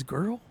see this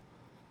girl.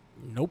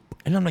 nope.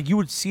 And I'm like, you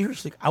would see her?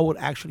 She's like, I would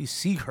actually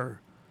see her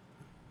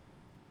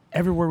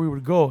everywhere we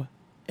would go.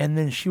 And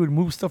then she would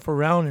move stuff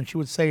around and she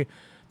would say,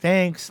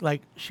 thanks.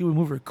 Like, she would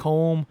move her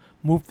comb,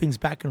 move things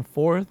back and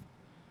forth.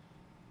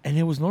 And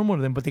it was normal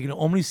to them, but they can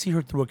only see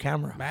her through a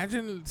camera.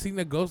 Imagine seeing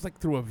a ghost like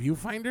through a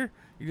viewfinder.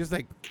 You're just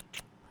like,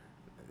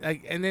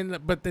 and then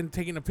but then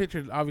taking a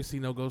picture. Obviously,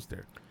 no ghost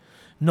there.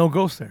 No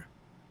ghost there.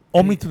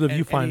 Only through the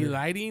Any viewfinder.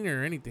 lighting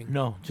or anything.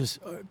 No, just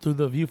through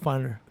the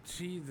viewfinder.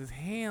 Jesus,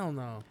 hell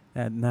no.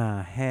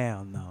 Nah,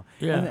 hell no.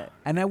 Yeah.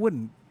 And I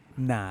wouldn't.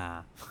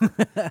 Nah.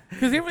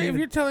 Because if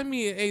you're telling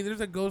me, hey,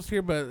 there's a ghost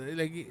here, but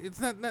like it's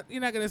not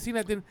you're not gonna see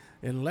nothing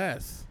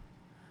unless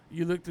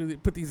you look through,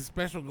 put these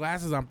special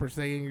glasses on per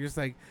se, and you're just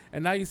like,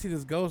 and now you see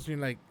this ghost, and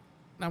you're like,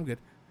 no, I'm good.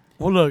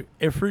 Well, look,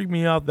 it freaked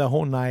me out the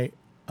whole night.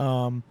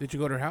 Did you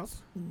go to her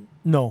house?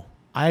 No,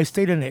 I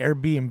stayed in an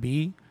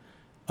Airbnb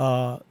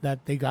that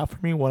they got for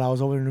me while I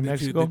was over in New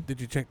Mexico.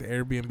 Did you check the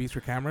Airbnbs for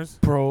cameras?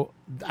 Bro,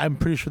 I'm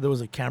pretty sure there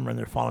was a camera and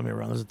they're following me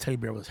around. There's a teddy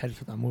bear with his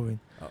head not moving.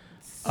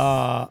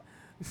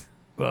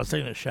 Well, I was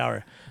taking a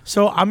shower.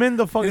 So I'm in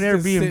the fucking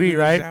Just sitting in Airbnb, the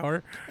right?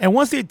 shower. And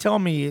once they tell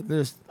me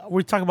this,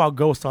 we talk about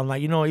ghosts. I'm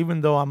like,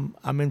 even though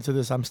I'm into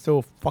this, I'm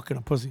still fucking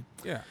a pussy.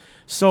 Yeah.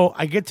 So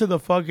I get to the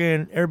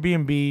fucking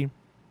Airbnb.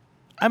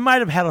 I might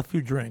have had a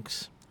few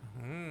drinks.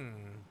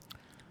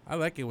 I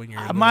like it when you're.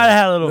 I might have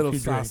had a little few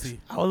saucy.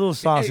 drinks. I was a little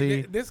saucy.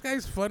 Hey, this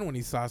guy's fun when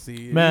he's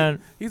saucy.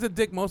 Man. He's a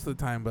dick most of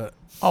the time, but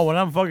Oh, when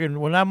I'm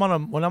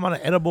on an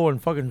edible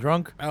and fuccking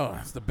drunk, oh,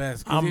 that's the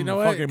best. 'Cause I'm you know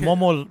what? fucking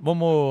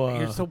Momo.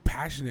 You're so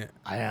passionate.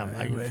 I am.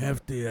 Like,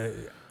 hefty. I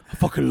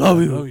fucking love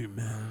you. love you,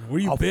 man.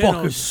 Where you I'll been?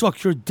 fucking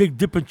suck your dick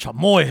dipping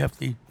chamoy,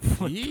 hefty.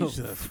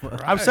 Jesus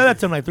Christ. I've said that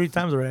to him like 3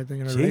 times already. I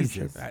think in a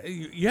relationship.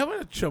 You have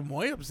a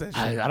chamoy obsession.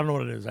 I don't know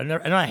what it is. I know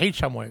I hate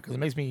chamoy because it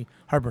makes me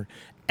heartburn.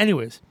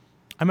 Anyways,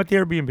 I'm at the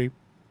Airbnb.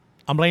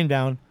 I'm laying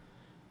down,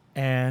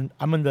 and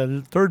I'm in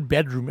the 3rd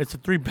bedroom. It's a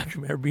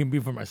 3-bedroom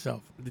Airbnb for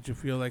myself. Did you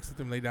feel like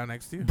something lay down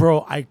next to you?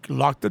 Bro, I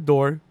locked the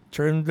door,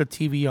 turned the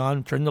TV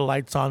on, turned the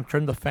lights on,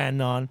 turned the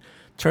fan on,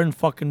 turned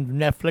fucking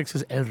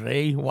Netflix's El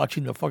Rey,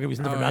 watching the fucking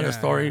Vicente Fernandez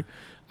story. yeah.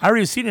 I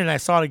already seen it and I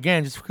saw it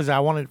again just because I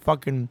wanted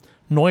fucking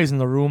noise in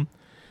the room.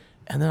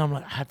 And then I'm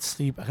like, I had to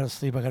sleep. I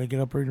gotta get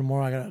up early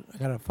tomorrow. I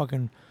gotta fucking,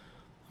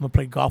 I'm gonna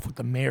play golf with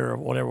the mayor or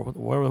whatever,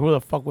 who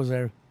the fuck was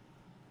there.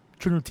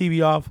 Turn the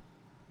TV off.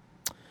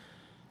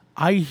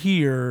 I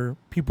hear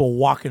people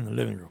walk in the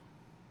living room.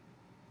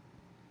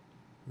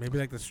 Maybe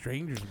like the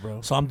strangers,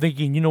 bro. So I'm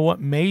thinking, you know what?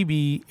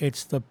 Maybe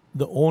it's the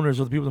owners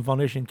or the people in the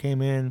foundation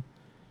came in.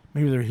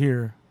 Maybe they're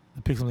here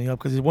to pick something up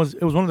because it was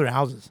one of their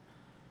houses.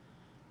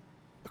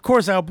 Of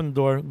course, I open the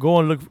door, go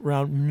and look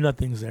around.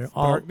 Nothing's there.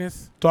 All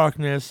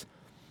darkness.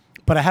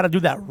 But I had to do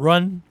that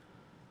run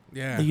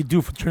Yeah. that you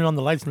do for turning on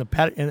the lights in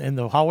the in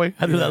the hallway.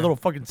 I do that little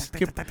fucking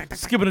skip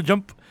and a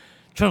jump.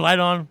 Turn the light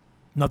on.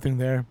 Nothing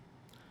there.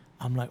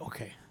 I'm like,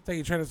 okay. It's like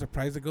you're trying to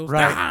surprise the ghost.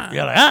 Right. Ah!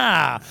 You're like,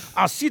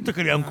 así te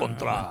quería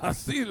encontrar.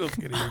 Así los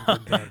quería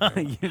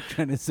encontrar. You're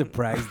trying to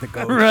surprise the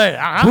ghost.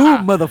 Right.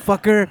 Boom,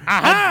 motherfucker.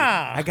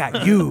 Aha. I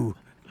got you.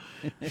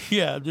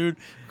 Yeah, dude.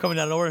 Coming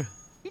down nowhere.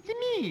 It's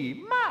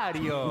me,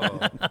 Mario.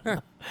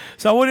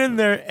 So I went in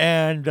there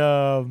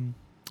and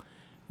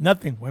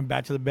nothing. Went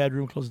back to the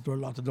bedroom, closed the door,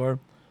 locked the door,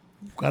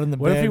 got in the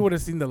What bed. if you would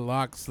have seen the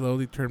lock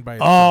slowly turn by?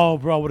 Oh,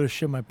 bro, I would have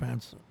shit my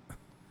pants.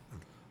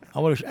 I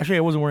would have. Actually,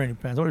 I wasn't wearing any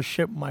pants. I would have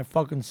shit my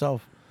fucking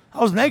self. I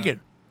was naked.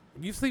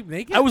 You sleep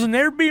naked? I was in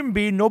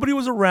Airbnb. Nobody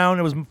was around.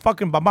 It was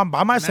fucking by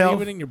Not myself.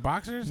 even in your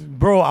boxers?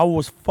 Bro, I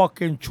was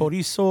fucking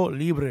chorizo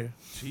libre.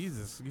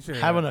 Jesus. You should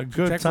Having a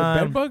good check time.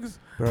 for bed bugs?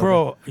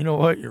 Bro, you know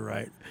what? You're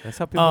right. That's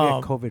how people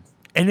Um, get COVID.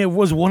 And it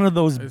was one of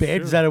those It's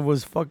beds true. that it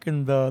was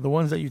fucking the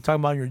ones that you're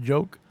talking about in your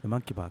joke. The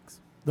monkeypox.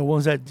 The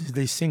ones that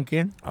they sink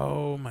in.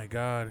 Oh, my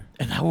God.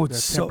 And I would The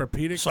so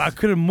Tempur-Pedics? I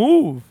couldn't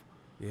move.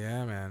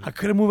 Yeah, man. I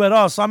couldn't move at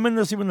all. So I'm in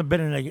there sleeping in the bed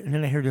and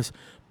then I hear this.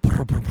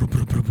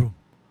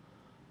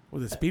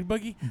 With a speed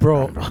buggy?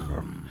 Bro,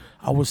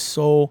 I was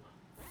so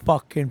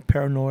fucking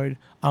paranoid.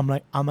 I'm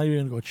like, I'm not even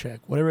gonna go check.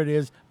 Whatever it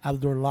is, I have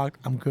the door locked.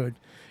 I'm good.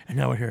 And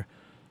now we're here.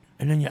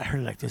 And then I heard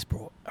it like this,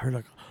 bro. I heard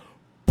like,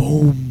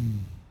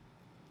 boom,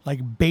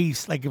 like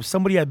bass, like if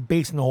somebody had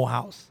bass in the whole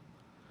house.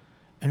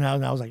 And I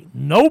was like,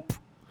 nope.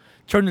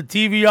 Turn the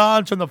TV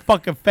on, turn the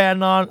fucking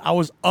fan on. I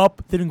was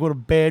up, didn't go to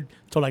bed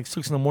till like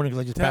 6 in the morning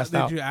because I just passed Did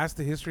out. you ask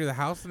the history of the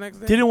house the next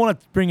day? Didn't want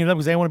to bring it up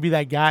because I didn't want to be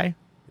that guy.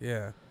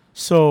 Yeah.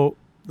 So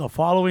the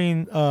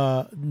following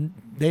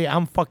day,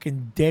 I'm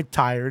fucking dead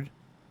tired.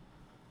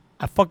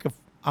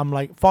 I'm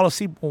like fall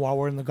asleep while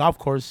we're in the golf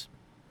course,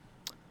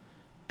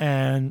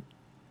 and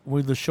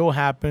when the show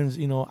happens,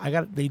 you know,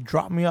 they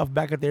drop me off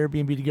back at the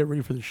Airbnb to get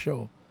ready for the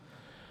show.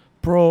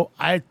 Bro,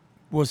 I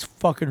was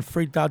fucking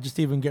freaked out just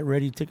to even get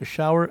ready to take a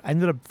shower. I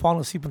ended up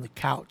falling asleep on the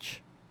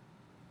couch.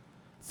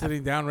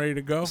 Sitting down, ready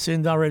to go?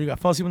 Sitting down ready to go. I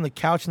fell asleep on the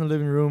couch in the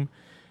living room,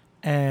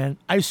 and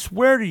I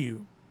swear to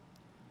you,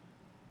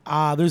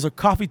 there's a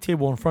coffee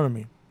table in front of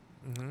me.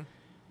 Mhm.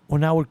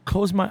 When I would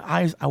close my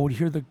eyes, I would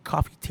hear the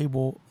coffee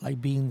table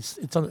like being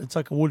it's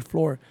like a wood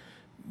floor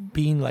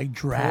being like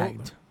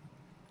dragged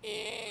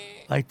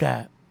like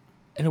that,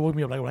 and it woke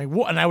me up like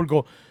what? And I would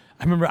go.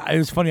 I remember it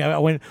was funny. I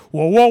went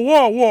whoa whoa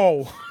whoa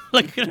whoa.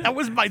 Like that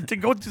was my to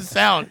go to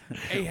sound.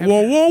 Hey,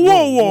 Whoa whoa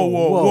whoa whoa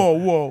whoa whoa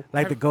whoa.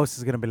 Like the ghost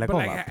is gonna be like, But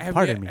oh, like, have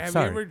pardon you, me, have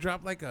sorry. you ever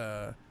dropped like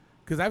a?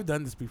 Because I've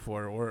done this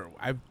before, or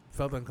I've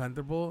felt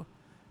uncomfortable,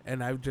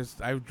 and I've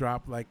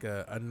dropped like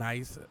a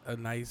nice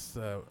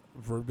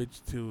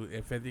verbiage to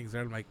if anything's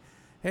there. I'm like,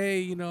 hey,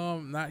 you know,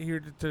 I'm not here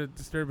to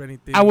disturb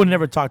anything. I would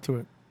never talk to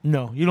it.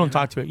 No, you don't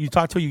talk to it. You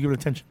talk to it, you give it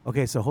attention.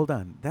 Okay, so hold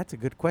on. That's a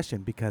good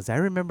question because I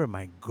remember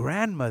my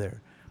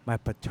grandmother, my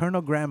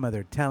paternal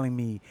grandmother, telling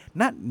me,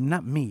 not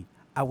me,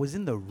 I was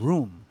in the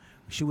room.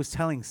 She was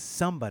telling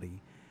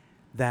somebody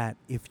that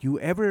if you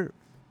ever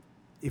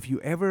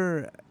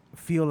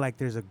feel like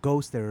there's a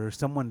ghost there or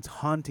someone's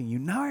haunting you,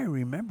 now I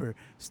remember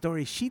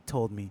stories she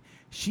told me.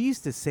 She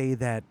used to say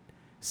that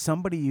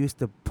somebody used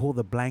to pull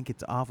the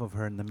blankets off of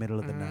her in the middle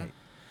of the night.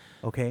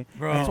 Okay,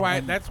 Bro. That's why.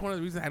 That's one of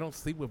the reasons I don't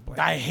sleep with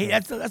blankets. I hate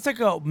that's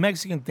like a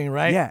Mexican thing,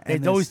 right? Yeah, They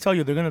and always this- tell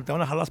you they're gonna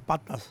jalar las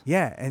patas.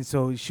 yeah, and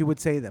so she would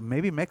say that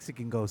maybe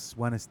Mexican ghosts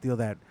want to steal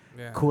that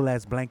Yeah. cool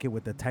ass blanket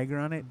with the tiger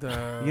on it.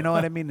 You know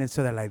what I mean? And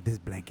so they're like, this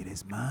blanket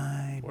is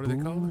mine. What are they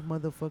Boo, called?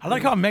 motherfucker. I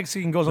like how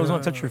Mexican goes, I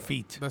want to touch your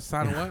feet. The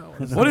San what?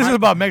 What is it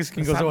about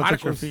Mexican San goes, I want to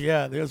touch your Marcos. feet?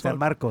 Yeah, they just San want,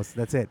 Marcos.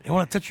 That's it. they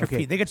want to touch your Okay,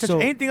 feet. They can touch so-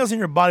 anything else in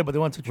your body, but they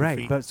want to touch your Right,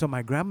 feet. but so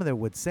my grandmother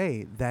would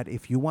say that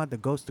if you want the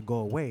ghost to go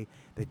away,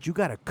 that you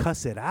gotta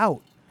cuss it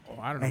out, Oh, I don't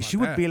know. and about she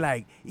would that. be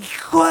like,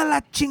 "Hijo de la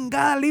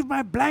chingada, leave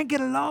my blanket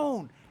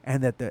alone,"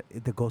 and that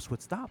the ghost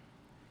would stop,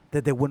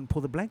 that they wouldn't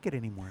pull the blanket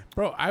anymore.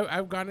 Bro,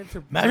 I've gone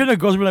into. Imagine the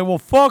ghost be like, well,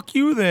 fuck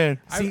you then.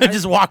 I- And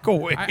just walk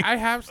away. I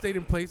have stayed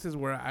in places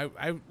where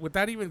I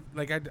without even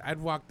like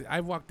I've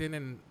walked in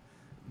and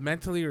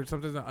mentally or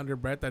something under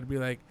breath I'd be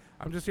like,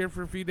 I'm just here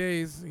for a few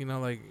days, you know,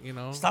 like, you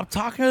know. Stop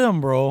talking to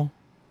them, bro.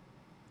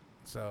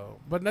 So,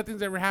 but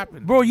nothing's ever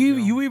happened. Bro, know?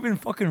 you even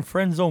fucking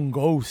friend zone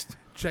ghost.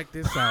 Check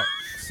this out.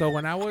 So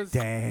when I was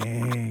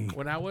Dang.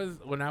 when I was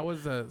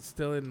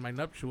still in my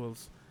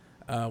nuptials,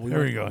 Here we go,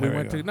 We here we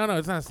went go. to no,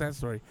 it's not a sad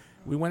story.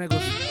 We went to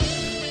go.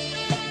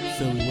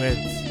 So we went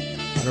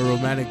on a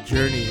romantic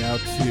journey out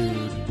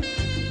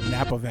to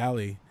Napa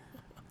Valley.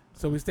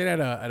 So we stayed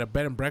at a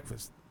bed and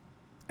breakfast,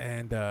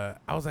 and I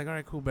was like, all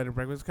right, cool, bed and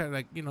breakfast, kind of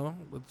like, you know,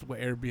 that's what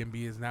Airbnb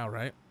is now,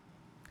 right?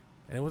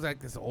 And it was like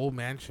this old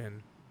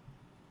mansion.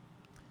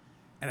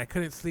 And I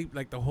couldn't sleep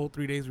like the whole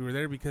 3 days we were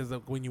there because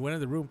when you went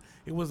in the room,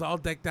 it was all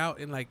decked out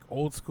in like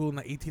old school,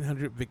 like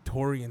 1800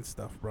 Victorian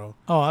stuff, bro.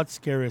 Oh, that's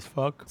scary as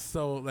fuck.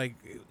 So like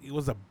it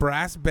was a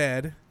brass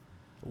bed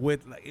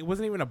with like, it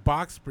wasn't even a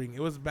box spring. It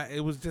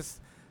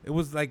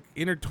was like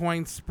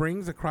intertwined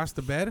springs across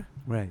the bed,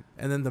 Right.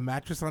 and then the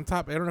mattress on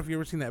top. I don't know if you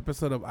ever seen the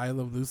episode of I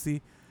Love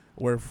Lucy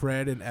where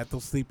Fred and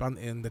Ethel sleep on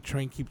and the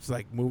train keeps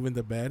like moving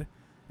the bed.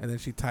 And then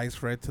she ties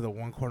Fred to the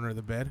one corner of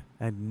the bed.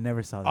 I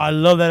never saw that. I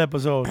love that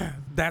episode.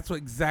 That's what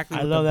exactly I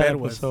what love the that bed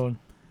was. episode.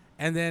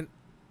 And then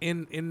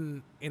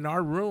in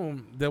our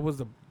room there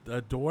was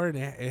a door and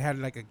it had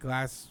like a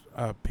glass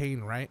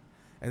pane, right?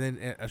 And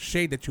then a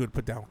shade that you would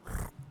put down.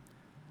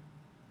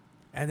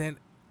 And then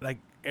like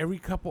every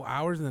couple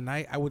hours in the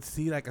night I would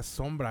see like a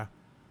sombra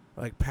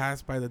like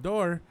pass by the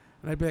door,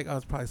 and I'd be like, oh,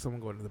 it's probably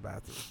someone going to the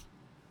bathroom.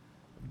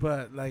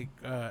 But like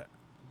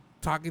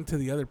talking to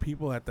the other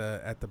people at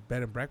the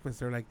bed and breakfast,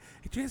 they're like,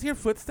 hey, did you guys hear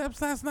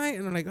footsteps last night?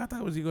 And I'm like, I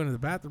thought it was you going to the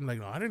bathroom. I'm like,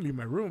 no, I didn't leave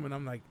my room. And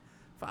I'm like,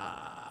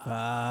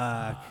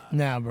 fuck.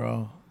 Nah,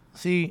 bro.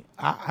 See,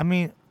 I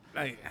mean,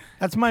 Like,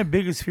 that's my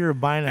biggest fear of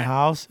buying a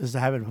house is to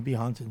have it be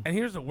haunted. and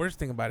here's the worst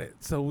thing about it.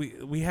 So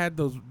we had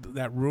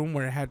that room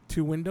where it had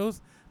 2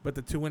 windows, but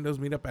the 2 windows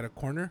meet up at a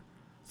corner.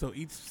 So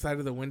each side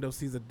of the window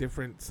sees a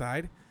different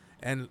side.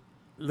 And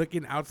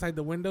looking outside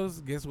the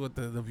windows, guess what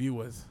the view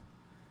was?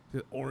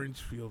 Just orange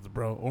fields,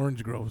 bro.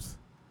 Orange groves.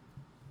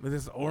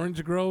 There's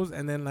orange groves,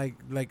 and then like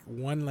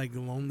one like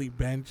lonely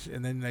bench,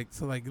 and then like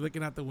so like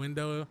looking out the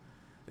window,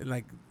 and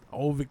like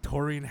old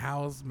Victorian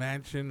house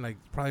mansion, like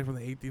probably from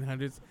the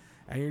 1800s,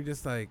 and you're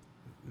just like,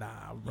 nah,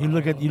 bro. You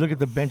look at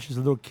the bench. There's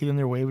a little kid in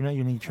there waving at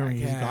you, and you turn, and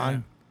he's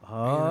gone.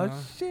 Oh, You know?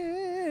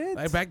 shit.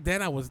 Like back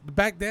then I was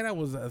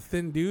a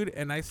thin dude,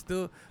 and I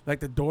still like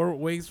the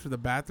doorways for the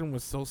bathroom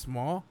was so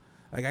small.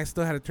 Like I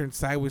still had to turn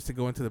sideways to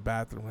go into the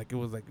bathroom. Like it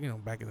was like, you know,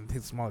 back in the day,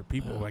 smaller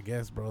people, I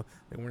guess, bro.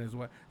 They weren't as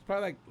wide. It's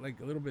probably like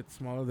a little bit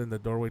smaller than the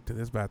doorway to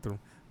this bathroom,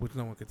 which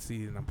no one could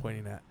see, and I'm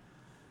pointing at.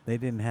 They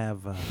didn't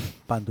have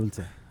pan dulce.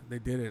 They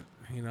did it,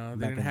 you know.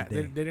 They Back didn't in the have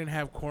day. they didn't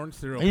have corn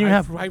syrup. They didn't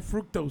have- high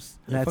fructose.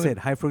 That's it.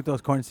 High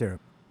fructose corn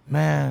syrup.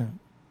 Man,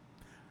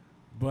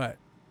 But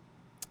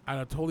on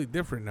a totally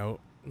different note,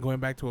 going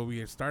back to what we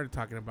had started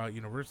talking about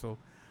Universal,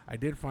 I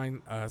did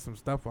find some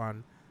stuff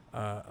on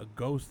a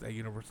ghost at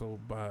Universal,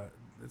 but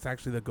it's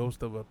actually the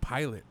ghost of a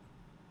pilot.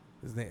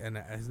 His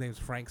name's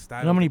Frank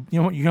Styles.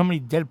 you know how many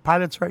dead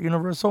pilots are at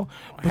Universal?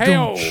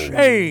 Hey-o!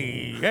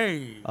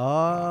 Hey. Oh,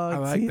 I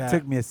like see, it that.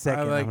 took me a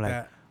second. I like I'm like,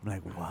 that. I'm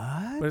like,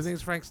 what? But his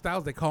name's Frank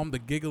Styles. They call him the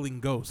giggling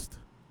ghost.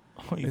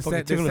 Oh, you They fucking said-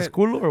 they tickle the said-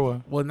 school or what?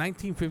 Well,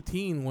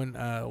 1915, when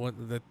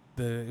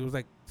it was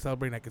like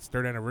celebrating like its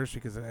 3rd anniversary,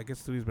 because I guess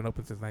the studio's been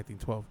open since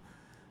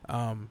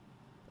 1912.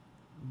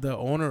 The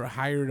owner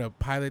hired a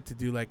pilot to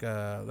do like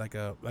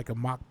a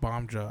mock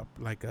bomb job,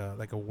 like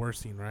a war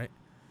scene, right?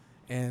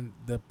 And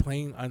the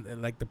plane,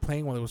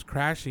 while it was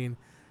crashing,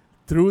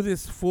 threw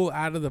this fool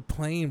out of the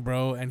plane,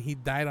 bro, and he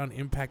died on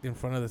impact in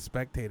front of the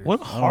spectators.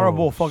 What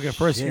horrible Oh, fucking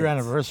first year shit.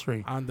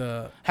 anniversary. On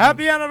the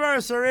Happy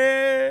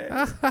anniversary!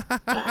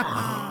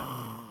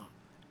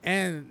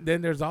 And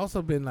then there's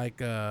also been like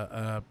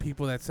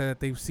people that said that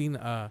they've seen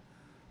a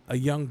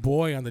young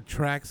boy on the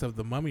tracks of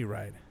the Mummy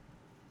ride,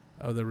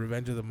 of the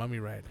Revenge of the Mummy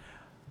ride.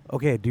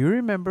 Okay, do you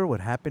remember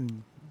what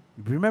happened?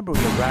 Remember the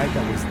ride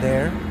that was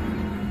there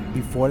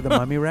before the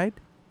mummy ride?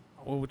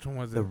 Well, which one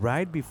was it? The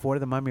ride before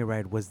the mummy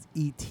ride was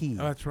E.T.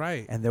 Oh, that's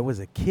right. And there was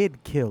a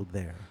kid killed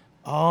there.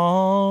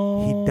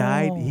 Oh. He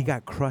died. He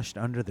got crushed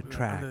under the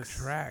tracks. On the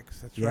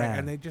tracks. That's Yeah. right.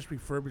 And they just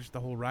refurbished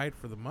the whole ride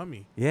for the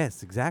Mummy.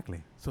 Yes,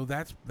 exactly. So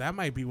that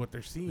might be what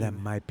they're seeing. That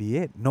might be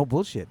it. No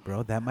bullshit,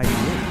 bro. That might be it.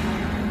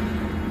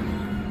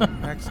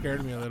 That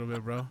scared me a little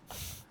bit, bro.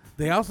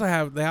 They also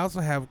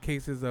have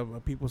cases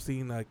of people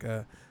seeing like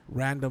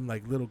random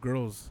like little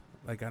girls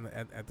like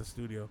at the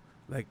studio.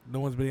 Like no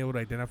one's been able to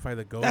identify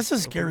the ghost. That's the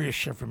of scariest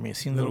shit for me,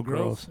 seeing little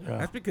girls. Yeah.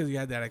 That's because you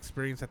had that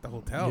experience at the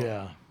hotel.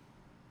 Yeah.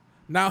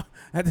 Now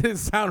that didn't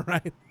sound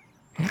right.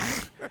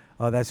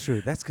 Oh, that's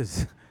true. That's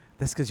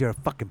because you're a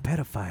fucking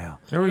pedophile.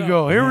 Here we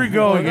go. Here we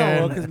go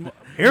again.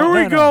 Here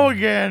we No, go no.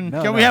 again.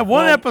 No, Can we no. have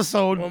one Well,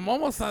 episode? Well,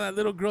 Momo saw that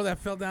little girl that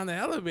fell down the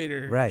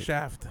elevator Right.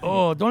 shaft.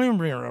 Oh, don't even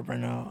bring her up right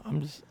now.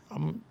 You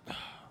know?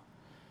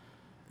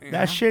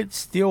 That shit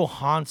still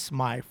haunts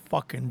my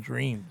fucking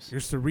dreams.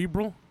 You're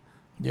cerebral.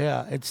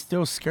 Yeah, it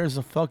still scares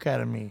the fuck out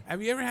of me.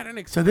 Have you ever had an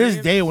To experience?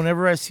 this day,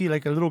 whenever I see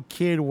like a little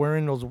kid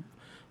wearing those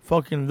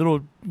fucking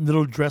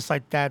little dress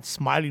like that,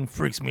 smiling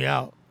freaks me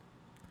out.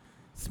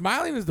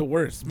 Smiling is the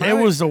worst. That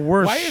was the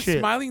worst Why shit. is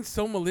smiling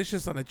so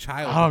malicious on a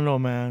child? I don't know,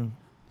 man.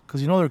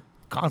 Because you know they're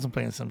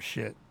contemplating some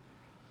shit.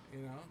 You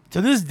know?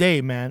 To this day,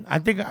 man, I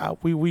think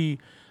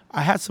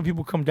I had some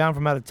people come down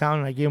from out of town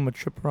and I gave them a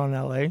trip around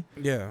LA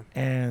Yeah.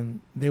 and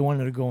they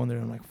wanted to go in there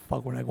and I'm like,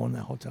 fuck, we're not going to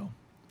that hotel.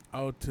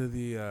 Oh, to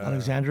the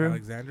Alexandria?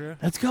 Alexandria.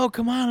 Let's go,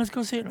 come on, let's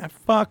go see it. Like,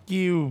 fuck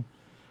you.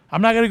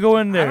 I'm not gonna go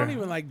in there. I don't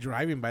even like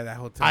driving by that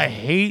hotel. I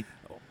hate.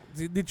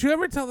 Did you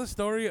ever tell the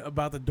story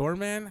about the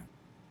doorman?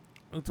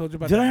 Who told you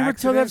about? Did the I ever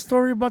tell that accident?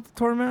 story about the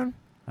tour man?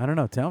 I don't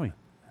know. Tell me.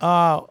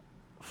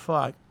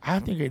 Fuck. I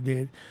think I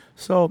did.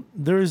 So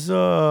there was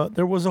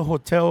a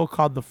hotel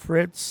called the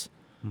Fritz.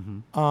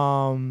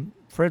 Mm-hmm.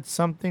 Fritz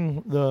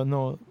something.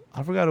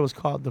 I forgot it was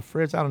called the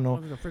Fritz. I don't know.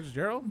 Was it the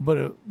Fitzgerald?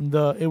 But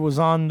it was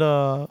on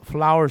the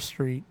Flower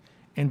Street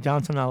in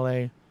downtown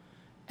LA.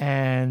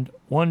 And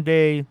one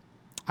day,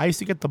 I used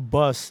to get the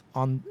bus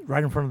on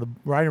right in front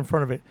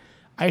of it.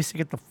 I used to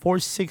get the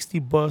 460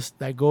 bus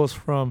that goes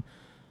from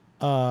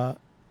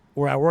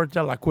where I worked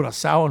at La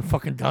Curacao in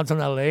fucking downtown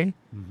LA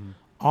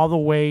all the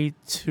way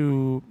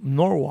to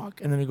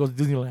Norwalk, and then it goes to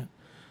Disneyland.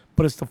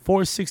 But it's the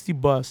 460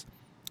 bus,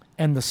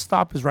 and the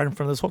stop is right in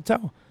front of this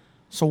hotel.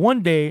 So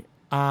one day,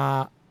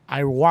 I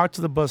walked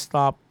to the bus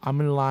stop. I'm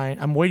in line.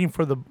 I'm waiting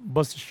for the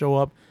bus to show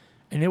up,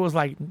 and it was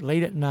like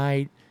late at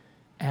night,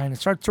 and it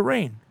started to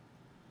rain.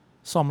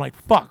 So I'm like,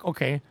 fuck,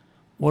 okay,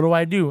 what do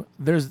I do?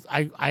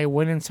 I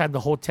went inside the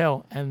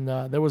hotel, and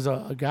there was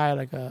a guy,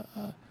 like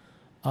a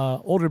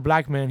older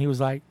black man. He was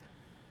like,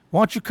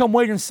 why don't you come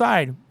wait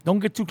inside? Don't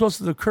get too close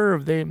to the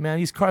curve.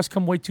 These cars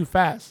come way too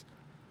fast.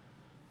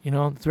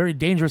 It's very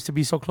dangerous to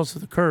be so close to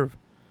the curve.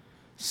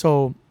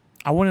 So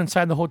I went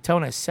inside the hotel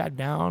and I sat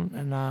down,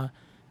 and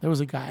there was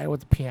a guy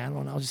with the piano,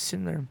 and I was just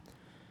sitting there.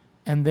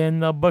 And then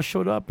the bus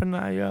showed up, and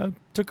I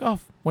took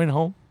off, went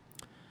home.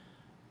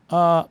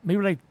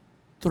 Maybe like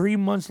 3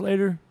 months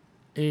later,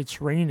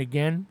 it's raining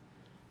again,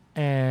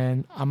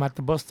 and I'm at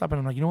the bus stop, and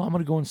I'm like, you know what? I'm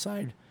gonna go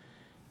inside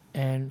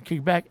and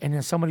kick back. And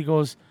then somebody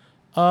goes,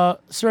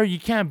 "Sir, you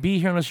can't be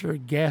here unless you're a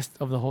guest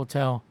of the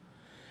hotel."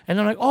 And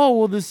I'm like, "Oh,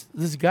 well, this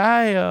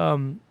guy,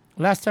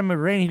 last time it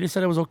rained, he just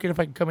said it was okay if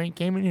I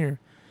came in here."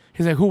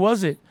 He's like, "Who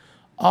was it?"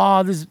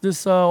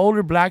 This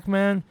older black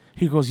man.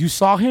 He goes, "You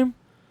saw him?"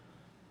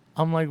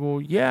 I'm like,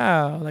 "Well,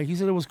 yeah." Like, he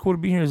said it was cool to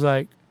be here. He's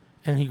like,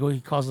 and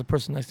he calls the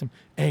person next to him,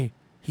 "Hey,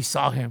 he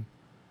saw him."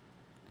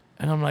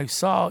 And I'm like,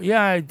 "Saw?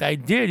 Yeah, I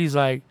did." He's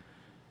like,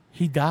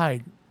 "He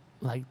died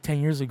like 10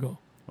 years ago.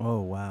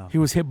 Oh, wow. He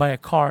was hit by a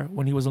car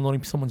when he was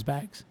unloading someone's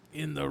bags."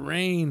 In the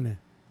rain.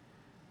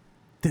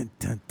 Dun,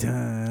 dun,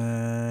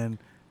 dun.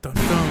 Dun,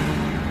 dun.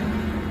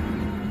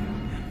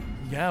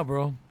 Yeah,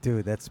 bro.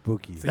 Dude, that's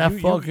spooky. So That you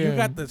fucking-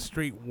 got the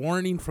straight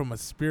warning from a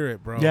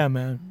spirit, bro. Yeah,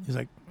 man. He's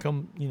like,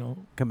 come,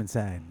 Come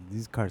inside.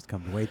 These cars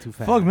come way too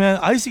fast. Fuck, man.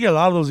 I used to get a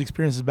lot of those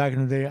experiences back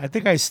in the day. I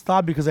think I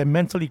stopped because I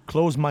mentally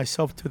closed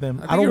myself to them. I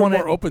think don't you were want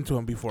more open to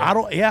him before.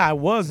 Yeah, I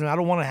was, and I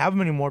don't want to have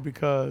them anymore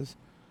because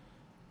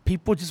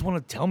people just want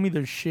to tell me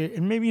their shit.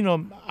 And maybe,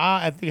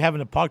 I think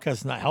having a podcast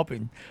is not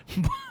helping.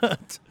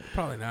 But,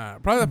 Probably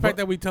not. Probably the fact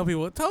that we tell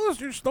people, tell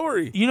us your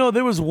story.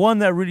 there was one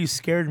that really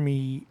scared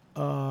me.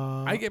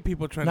 I get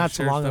people trying not to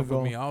so share long stuff ago.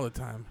 with me all the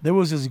time. There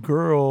was this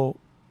girl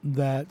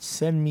that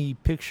sent me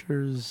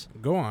pictures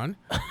Go on.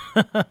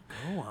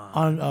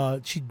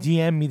 on, she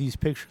DM'd me these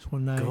pictures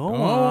one night. Go Go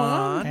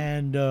on. on.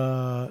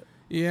 And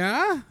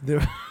Yeah?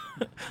 there,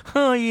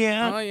 oh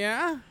yeah. Oh,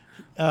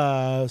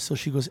 yeah? So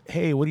she goes,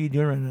 "Hey, what are you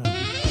doing right now?"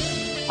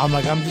 I'm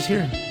like, "I'm just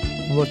here.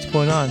 What's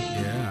going on?"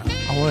 Yeah.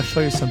 "I want to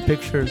show you some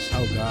pictures."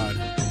 Oh, God.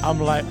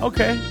 I'm like,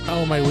 "Okay,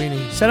 Oh, my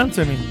weenie. send them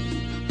to me."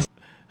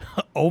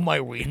 Oh, my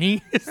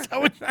weenie? Is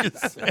that what you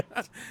just said?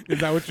 Is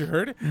that what you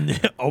heard?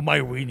 Oh, my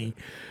weenie.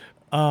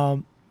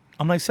 I'm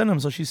like, "Send them."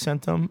 So she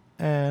sent them,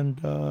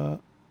 and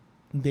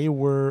they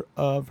were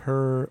of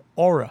her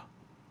aura.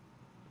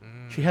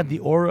 She had the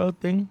aura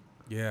thing,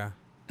 Yeah.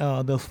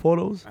 those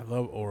photos. I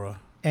love Aura.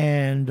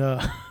 And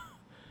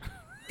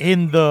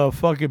in the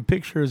fucking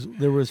pictures,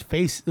 there was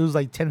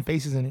like 10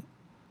 faces in it.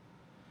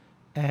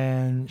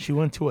 And she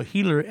went to a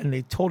healer, and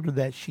they told her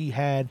that she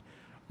had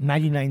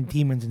 99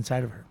 demons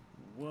inside of her.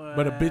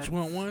 But a bitch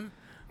want one?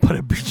 But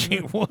a bitch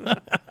ain't one.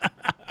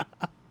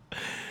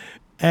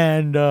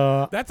 And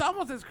That's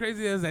almost as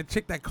crazy as that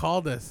chick that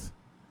called us.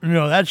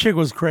 that chick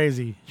was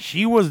crazy.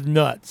 She was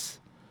nuts.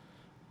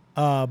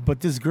 But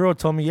this girl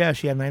told me, yeah,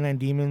 she had 99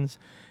 demons,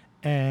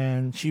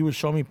 and she would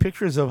show me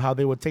pictures of how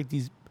they would take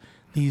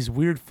these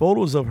weird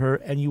photos of her,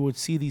 and you would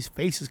see these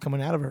faces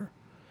coming out of her.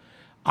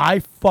 I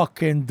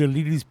fucking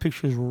deleted these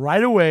pictures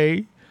right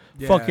away.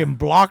 Yeah. Fucking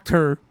blocked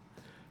her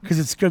because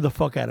it scared the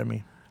fuck out of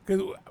me.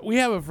 Because we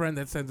have a friend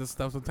that sends us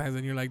stuff sometimes,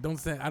 and you're like, don't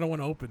send, I don't want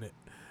to open it.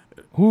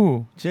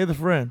 Who? Say the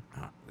friend.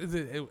 Is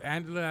it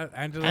Angela?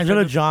 Angela sent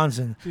us-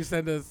 Johnson. She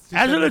sent us. she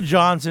Angela sent us-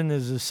 Johnson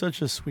is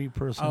such a sweet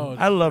person. Oh,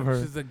 I love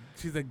her.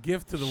 She's a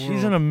gift to the world.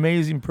 She's an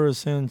amazing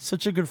person.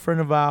 Such a good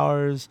friend of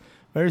ours.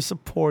 Very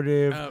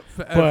supportive. A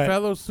but-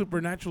 fellow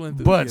supernatural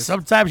enthusiast. But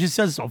sometimes she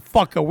says some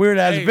fucking weird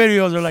ass Hey,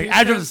 videos. They're like, she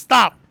Angela, said-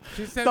 stop.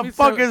 she sent The me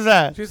fuck some, is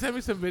that? She sent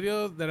me some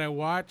videos that I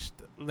watched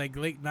like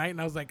late night,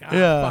 and I was like,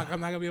 Yeah. fuck, I'm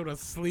not gonna be able to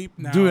sleep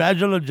now. Dude,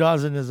 Angela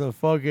Johnson is a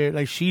fucking,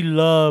 like, she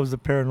loves the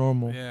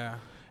paranormal. Yeah,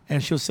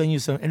 And she'll send you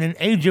some. And then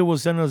AJ will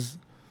send us,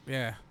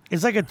 yeah,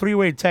 it's like a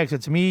 3-way text.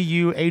 It's me,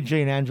 you,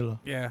 AJ, and Angela.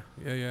 yeah.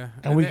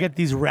 And we then- get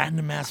these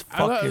random ass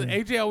I love, fucking.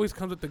 AJ always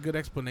comes with the good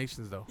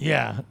explanations, though.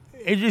 Yeah.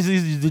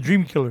 AJ's the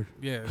dream killer.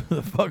 Yeah,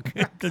 The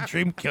fucking, the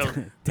dream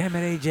killer. Damn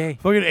it, AJ.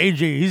 Fucking AJ.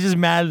 He's just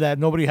mad that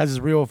nobody has his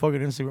real fucking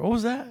Instagram. What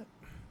was that?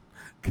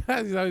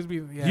 because he's always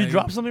been. Yeah, Did you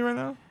drop something right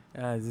now?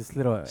 This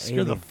little Scared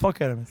the alien.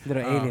 fuck out of me. This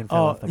little Oh. alien fell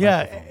Oh, off the yeah.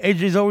 microphone.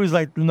 AJ's always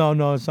like,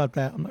 no, it's not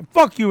that. I'm like,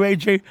 fuck you,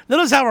 AJ. Let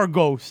us have our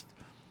ghost.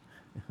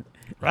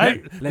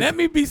 Right? Let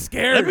me be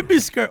scared. Let me be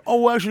scared.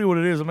 Oh, actually, what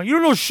it is. I'm like, you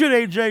don't know shit,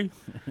 AJ.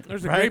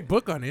 There's a Right? great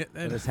book on it.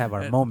 Let us have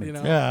our moment.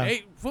 Yeah.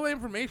 Hey, full of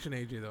information,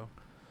 AJ though.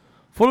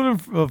 Full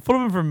of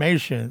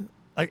information.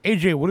 Like,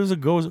 AJ, what is a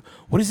ghost?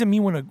 What does it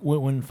mean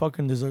when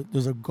fucking there's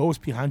a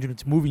ghost behind you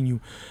that's moving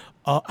you?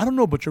 I don't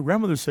know, but your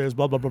grandmother says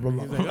blah blah blah blah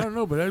He's like, I blah. don't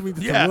know, but that means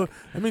it's Yeah.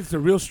 that means it's a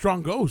real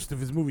strong ghost if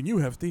it's moving you,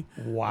 Hefty.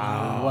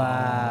 Wow.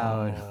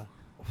 Wow.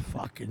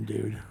 Fucking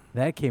dude.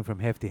 That came from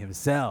Hefty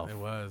himself. It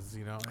was,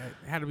 it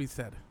had to be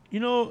said. You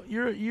know,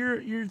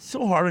 you're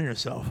so hard on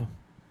yourself.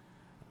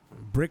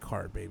 Brick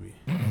hard, baby.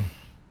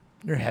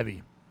 You're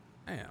heavy.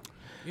 I am.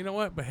 You know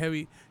what? But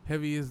heavy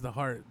is the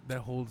heart that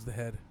holds the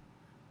head.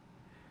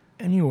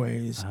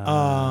 Anyways,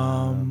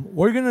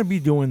 we're gonna be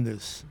doing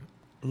this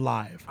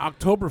live,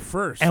 October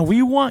 1st. and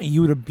we want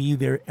you to be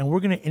there, and we're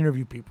gonna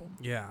interview people.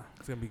 Yeah,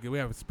 it's going to be good. We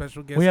have a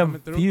special guest We have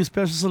coming a through. few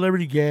special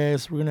celebrity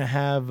guests. We're gonna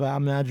have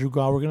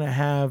Madrigal. We're gonna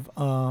have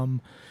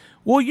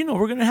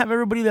we're gonna have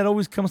everybody that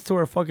always comes to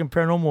our fucking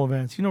paranormal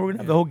events. We're gonna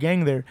have the whole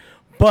gang there.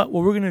 But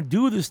what we're gonna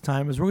do this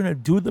time is we're gonna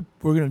do the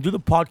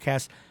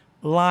podcast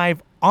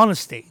live on a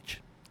stage.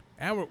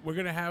 And we're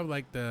going to have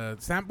like the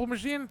sample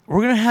machine. We're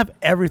gonna have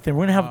everything.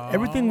 We're gonna have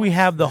everything we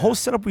have. The whole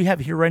setup we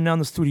have here right now in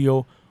the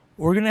studio.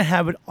 We're gonna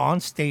have it on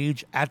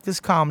stage at this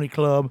comedy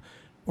club.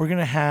 We're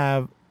gonna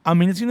have.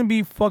 It's gonna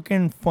be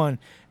fucking fun,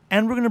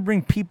 and we're gonna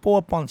bring people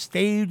up on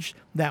stage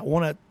that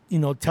want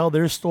to, tell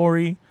their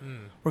story.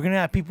 We're gonna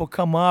have people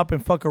come up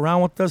and fuck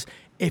around with us.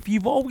 If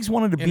you've always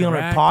wanted to be on our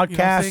Interact, you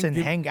know what I'm podcast saying?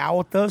 and hang out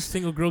with us,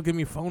 Single girl, give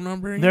me phone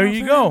number. there know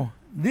you what I'm go.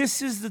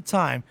 This is the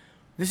time.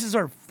 This is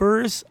our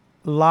first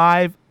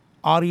live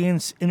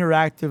audience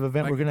interactive event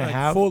saying? we're gonna like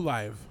have. full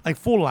live. Like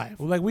full live.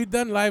 Well, like we've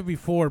done live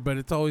before, but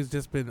it's always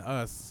just been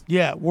us.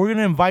 Yeah, we're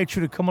gonna invite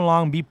you to come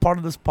along, be part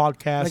of this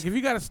podcast. Like if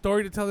you got a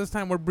story to tell this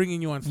time, we're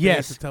bringing you on stage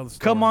Yes, to tell the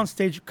story. come on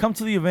stage, come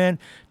to the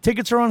event.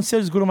 Tickets are on sale.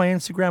 Just go to my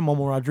Instagram,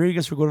 Momo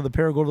Rodriguez, or go to the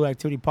Paragordo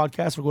Activity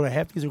Podcast, or go to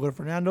Hefty's, or go to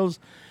Fernando's.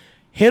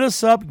 Hit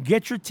us up.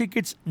 Get your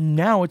tickets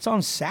now. It's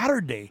on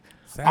Saturday,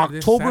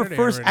 October Saturday 1st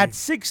already. at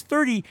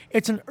 6:30.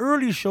 It's an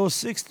early show,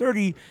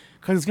 6:30,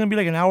 because it's gonna be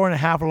like an hour and a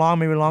half long,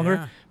 maybe longer.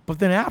 Yeah. But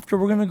then after,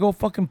 we're gonna go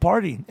fucking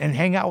party and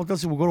hang out with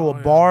us. We'll go to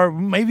a bar.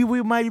 Maybe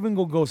we might even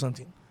go ghost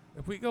hunting.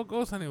 If we go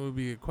ghost hunting, it would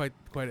be quite.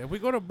 If we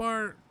go to a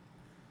bar,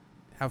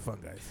 have fun,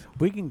 guys.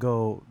 We can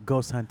go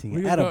ghost hunting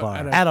We can at a go bar.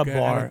 at At a At a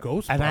bar,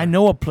 ghost and bar. I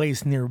know a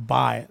place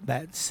nearby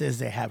that says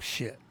they have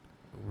shit.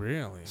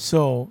 Really?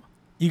 So,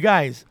 you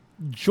guys,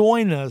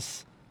 join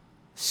us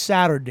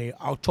Saturday,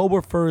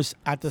 October 1st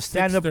at the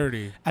stand-up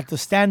 6:30. at the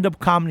Stand-Up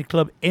Comedy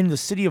Club in the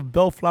city of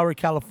Bellflower,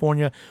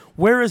 California.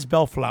 Where is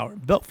Bellflower?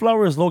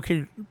 Bellflower is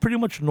located pretty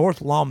much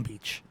North Long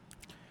Beach.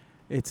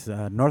 It's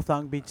North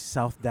Long Beach,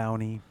 South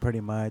Downey, pretty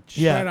much.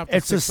 Yeah, right off the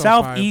it's the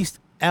 605. southeast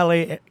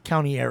LA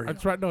County area.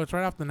 It's right. No, it's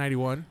right off the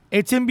 91.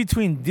 It's in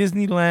between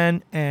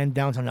Disneyland and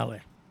downtown LA.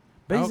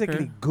 Basically,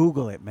 Okay.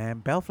 Google it, man.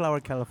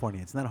 Bellflower,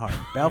 California. It's not hard.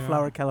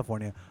 Bellflower,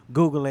 California.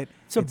 Google it.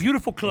 It's a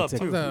beautiful club, it's a,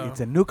 too. So- It's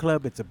a new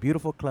club. It's a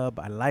beautiful club.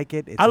 I like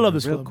it. It's I love a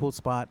this real club. cool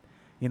spot.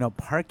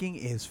 Parking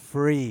is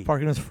free.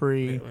 Parking is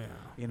free.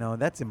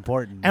 That's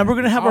important. And we're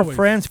going to have our Always.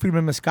 friends, Freedom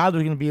and Mescal,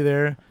 they're going to be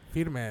there.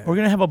 Feed a man. We're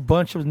going to have a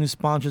bunch of new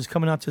sponsors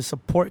coming out to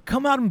support.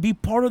 Come out and be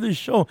part of this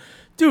show.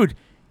 Dude,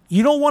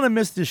 you don't want to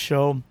miss this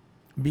show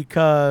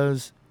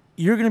because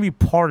you're going to be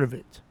part of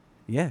it.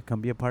 Yeah,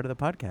 come be a part of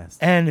the podcast.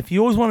 And if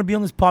you always want to be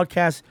on this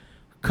podcast,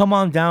 come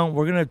on down.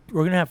 We're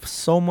gonna have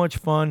so much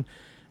fun.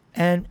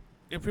 And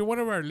If you're one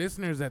of our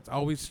listeners that's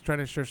always trying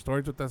to share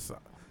stories with us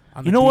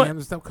on You the know DMs what?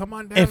 and stuff, come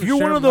on down. if and you're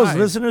share one of them those live.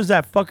 listeners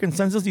that fucking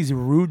sends us these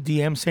rude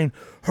DMs saying,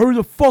 hurry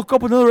the fuck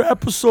up, another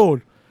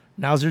episode,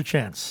 now's your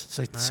chance.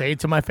 Say it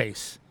to my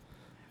face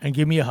and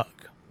give me a hug.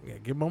 yeah,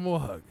 give Momo a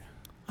hug.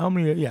 I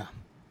mean, yeah,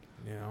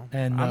 You know,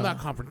 And, I'm not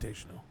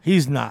confrontational.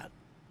 he's not.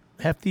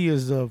 Hefty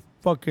is a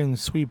fucking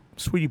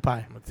sweetie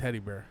pie. I'm a teddy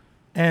bear.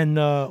 And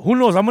who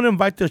knows? I'm gonna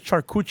invite the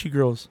charcuterie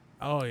girls,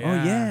 Oh yeah.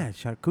 Oh, yeah.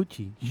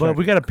 Charcuterie. but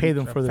we gotta pay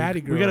them for their. Fatty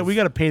We gotta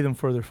girls. pay them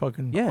for their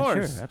fucking. Yeah, sure.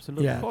 course.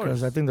 Absolutely. Yeah, course.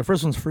 because I think the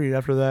first one's free.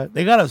 After that,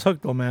 they got us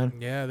hooked though, man.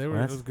 Yeah, they were.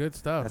 Well, It was good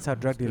stuff. That's how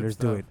drug It was good dealers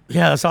do stuff. it.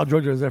 Yeah, that's how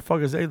drug dealers. They're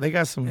fuckers. They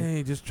got some.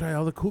 Hey, just try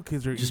all the cool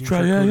kids are Just eating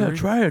try, yeah, charcuterie.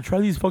 try it. Try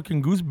these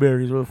fucking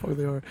gooseberries, whatever the fuck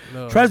they are.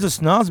 No, Try the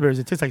snozberries.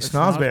 It tastes like the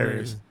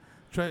snozberries.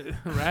 Try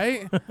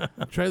right.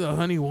 Try the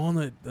honey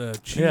walnut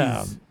cheese.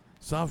 Yeah.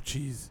 Soft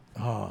cheese.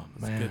 Oh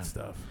It's man. good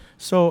stuff.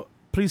 So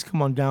please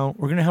come on down.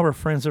 We're gonna have our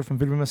friends there from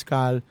Vidra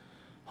Mescal.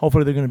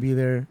 Hopefully they're gonna be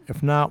there.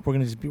 If not, we're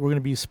gonna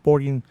be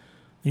sporting,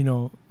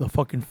 the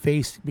fucking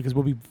face because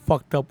we'll be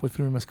fucked up with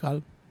Vidra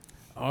Mescal.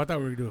 Oh, I thought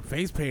we were doing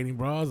face painting,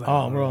 bro. I was like,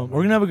 Oh, bro,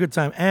 we're gonna have a good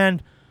time,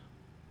 and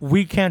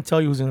we can't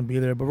tell you who's gonna be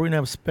there, but we're gonna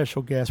have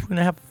special guests. We're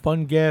gonna have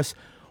fun guests.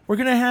 We're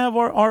gonna have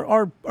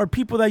our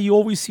people that you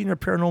always see in our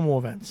paranormal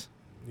events.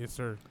 Yes,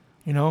 sir.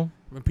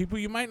 When people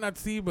you might not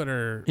see, but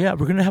are Yeah,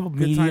 we're gonna have a good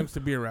medium. times to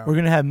be around. We're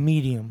gonna have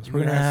mediums. We're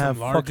We're gonna gonna have have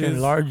some fucking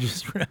larges.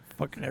 larges. We're gonna have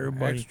fucking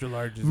everybody. extra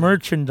larges.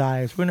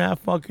 Merchandise. We're gonna have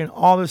fucking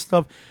all this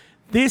stuff.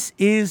 This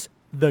is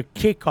the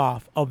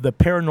kickoff of the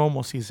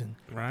paranormal season,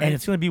 right? and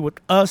it's gonna be with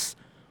us,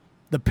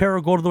 the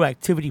Paragordo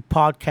Activity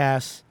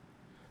Podcast.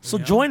 So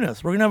Yeah. join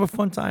us. We're gonna have a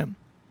fun time,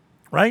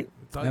 right?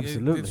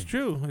 Absolutely. It's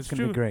true. It's It's going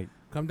to true. be great.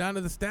 Come down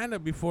to the stand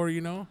up before,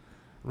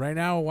 right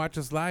now watch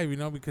us live,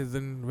 because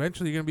then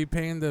eventually you're gonna be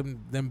paying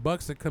them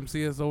bucks to come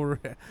see us over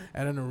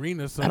at an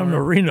arena. So At an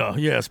arena,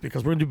 yes,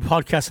 because we're gonna do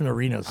podcasts in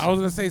arenas. I was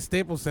gonna say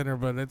Staples Center,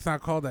 but it's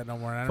not called that no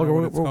more. I don't know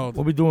what it's called.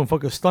 We'll be doing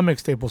fucking stomach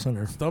Staples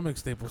Center. Stomach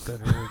Staples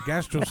Center, or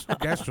gastro Center,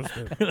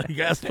 the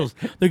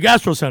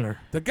Gastro Center.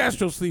 the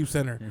Gastro Sleep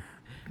Center.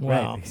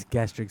 Wow. Right.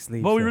 Gastric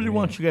sleep. But we really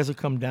want you guys to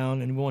come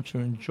down, and we want you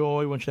to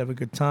enjoy. We want you to have a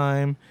good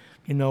time.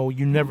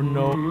 You never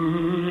know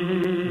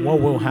what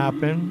will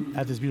happen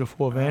at this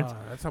beautiful event.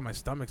 That's how my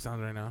stomach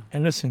sounds right now.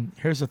 And listen,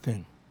 here's the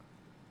thing.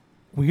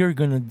 We are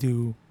going to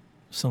do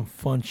some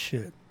fun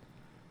shit.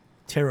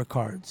 Tarot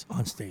cards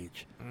on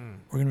stage.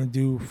 We're going to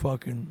do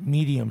fucking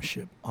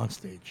mediumship on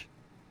stage.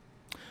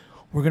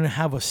 We're going to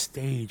have a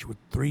stage with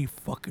 3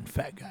 fucking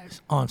fat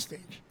guys on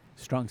stage.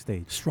 Strong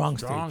stage. Strong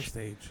Strong stage.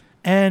 stage.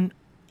 And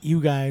you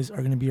guys are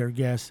going to be our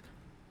guests.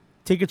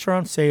 Tickets are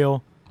on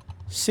sale.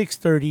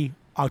 6:30,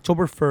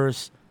 October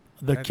 1st.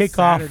 The That's kickoff.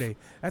 Saturday.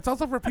 That's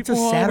also for That's people a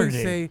who always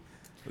Saturday. say,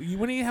 you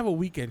wouldn't even have a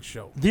weekend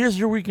show. There's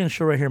your weekend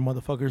show right here,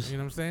 motherfuckers. You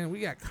know what I'm saying?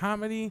 We got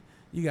comedy.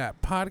 You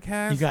got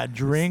podcasts. You got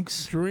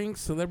drinks.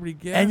 Celebrity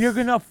guests. And you're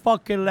going to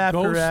fucking laugh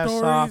your Ghost ass off,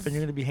 stories. and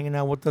you're going to be hanging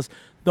out with us.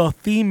 The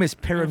theme is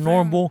know what I'm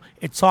paranormal.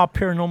 It's all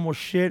paranormal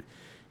shit.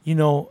 You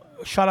know,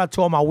 shout out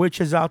to all my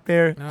witches out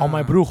there, all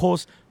my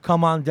brujos.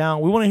 Come on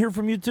down. We want to hear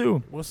from you,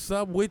 too. What's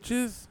up,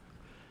 witches?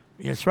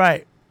 That's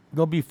right.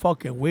 There'll be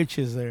fucking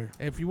witches there.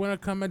 If you want to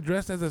come and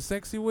dress as a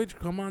sexy witch,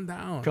 come on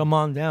down. Come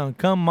on down.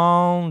 Come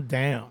on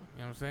down.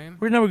 You know what I'm saying?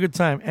 We're going to have a good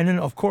time. And then,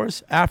 of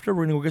course, after,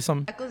 we're going to go get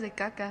some. Tacos de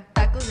caca,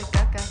 tacos de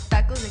caca,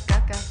 tacos de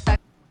caca.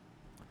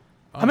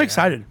 Oh, I'm yeah.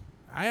 excited.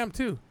 I am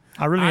too.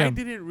 I really I am.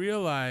 didn't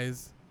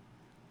realize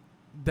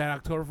that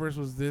October 1st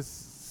was this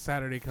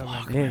Saturday coming.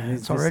 Yeah,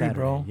 it's this already, Saturday.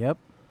 bro. Yep.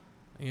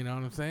 You know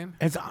what I'm saying?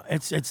 It's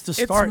the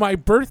It's start. my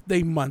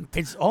birthday month.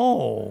 When's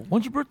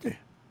your birthday?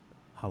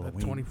 The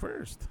Halloween.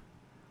 21st.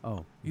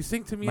 Oh, You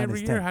sing to me Mine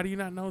every is year. 10. How do you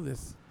not know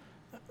this?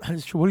 That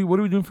is true. What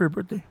are we doing for your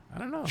birthday? I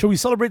don't know. Should we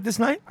celebrate this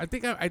night? I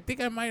think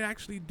I might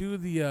actually do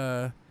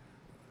the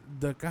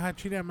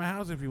cajachina at my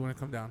house if you want to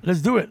come down.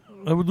 Let's do it.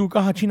 We'll do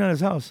cajachina at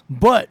his house.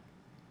 But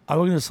are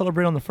we going to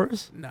celebrate on the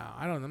 1st? No,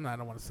 I don't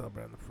want to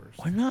celebrate on the first.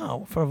 Why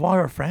not? For all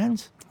our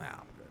friends? Nah, I'm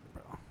good,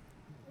 bro.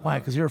 Why?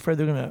 Because you're afraid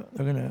they're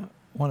gonna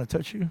want to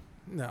touch you.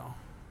 No.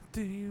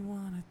 Do you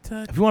want to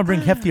touch? If you want to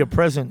bring Hefty a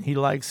present, he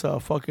likes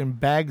fucking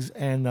bags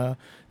and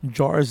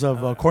jars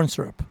of corn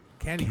syrup.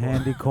 Candy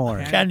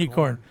corn. Candy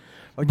corn.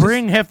 Or just-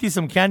 Bring Hefty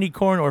some candy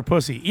corn or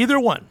pussy. Either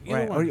one. Either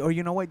right. one. Or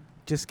you know what?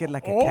 Just get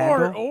like a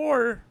candle.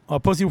 Or A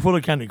pussy full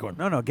of candy corn.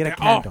 No, get a Yeah,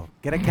 oh. candle.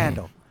 Get a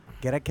candle.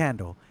 Get a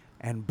candle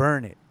and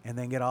burn it. And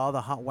then get all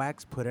the hot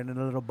wax, put it in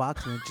a little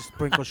box, and then just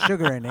sprinkle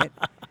sugar in it.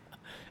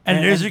 And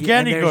there's your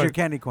candy there's corn. your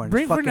candy corn.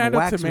 Bring It's fucking Fernando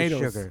wax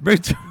tomatoes. with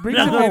sugar. bring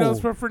No. tomatoes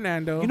for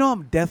Fernando. You know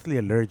I'm deathly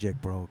allergic,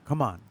 bro.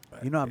 Come on.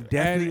 You know I'm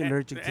deathly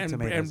allergic to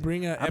tomatoes. And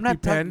bring an I'm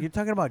not talking. EpiPen. You're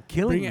talking about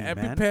killing Bring me, an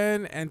man.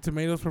 EpiPen and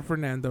tomatoes for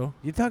Fernando.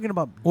 You're talking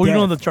about. Well, you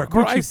know the death,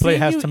 Bro, I charcuterie plate seen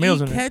has you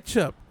tomatoes eat in it.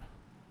 ketchup.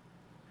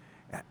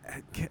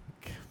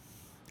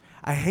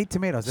 I hate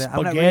tomatoes. I'm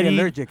not Spaghetti. really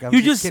allergic. I'm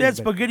You just kidding,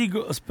 said but- I seen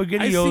you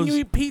spaghettios.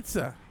 eat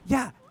pizza.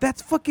 Yeah,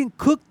 that's fucking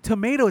cooked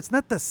tomato. It's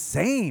not the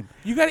same.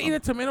 You gotta eat a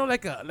tomato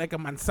like a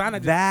manzana.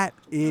 Just- That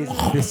is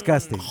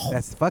disgusting.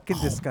 That's fucking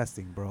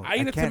disgusting, bro. I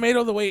eat a can't-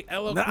 tomato the way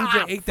Ella Nah,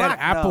 Kuja ate that fuck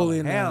apple no.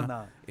 in Hell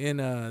no.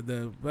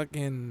 the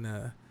fucking.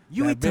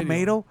 You that eat video.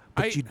 tomato,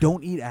 but I- you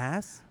don't eat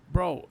ass?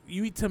 Bro,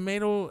 you eat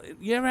tomato.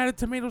 You ever had a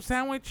tomato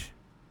sandwich?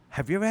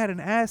 Have you ever had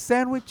an ass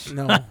sandwich?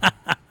 No,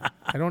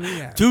 I don't eat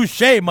that. Touche,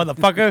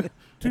 motherfucker.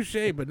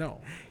 Touche, but no.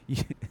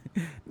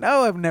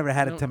 No, I've never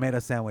had a No. tomato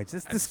sandwich.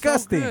 It's That's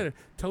disgusting. So good.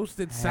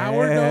 Toasted Hell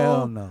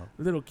sourdough. no.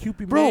 Little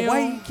Kewpie Bro, mayo. why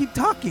you keep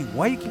talking?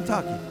 Why you keep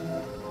talking?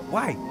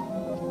 Why?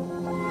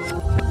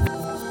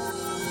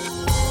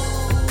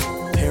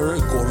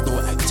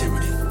 Paragordo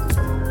activity.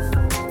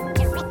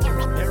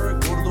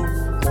 Paragordo,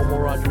 Momo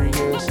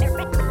Rodriguez.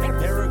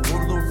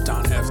 Paragordo,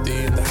 Don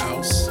Hefty in the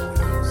house.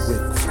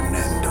 With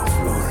Fernando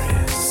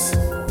Flores.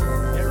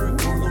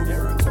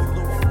 Paragordo.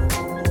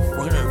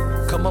 We're going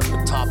to come up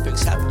with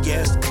topics, have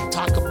guests, and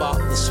talk about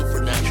the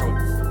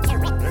supernatural.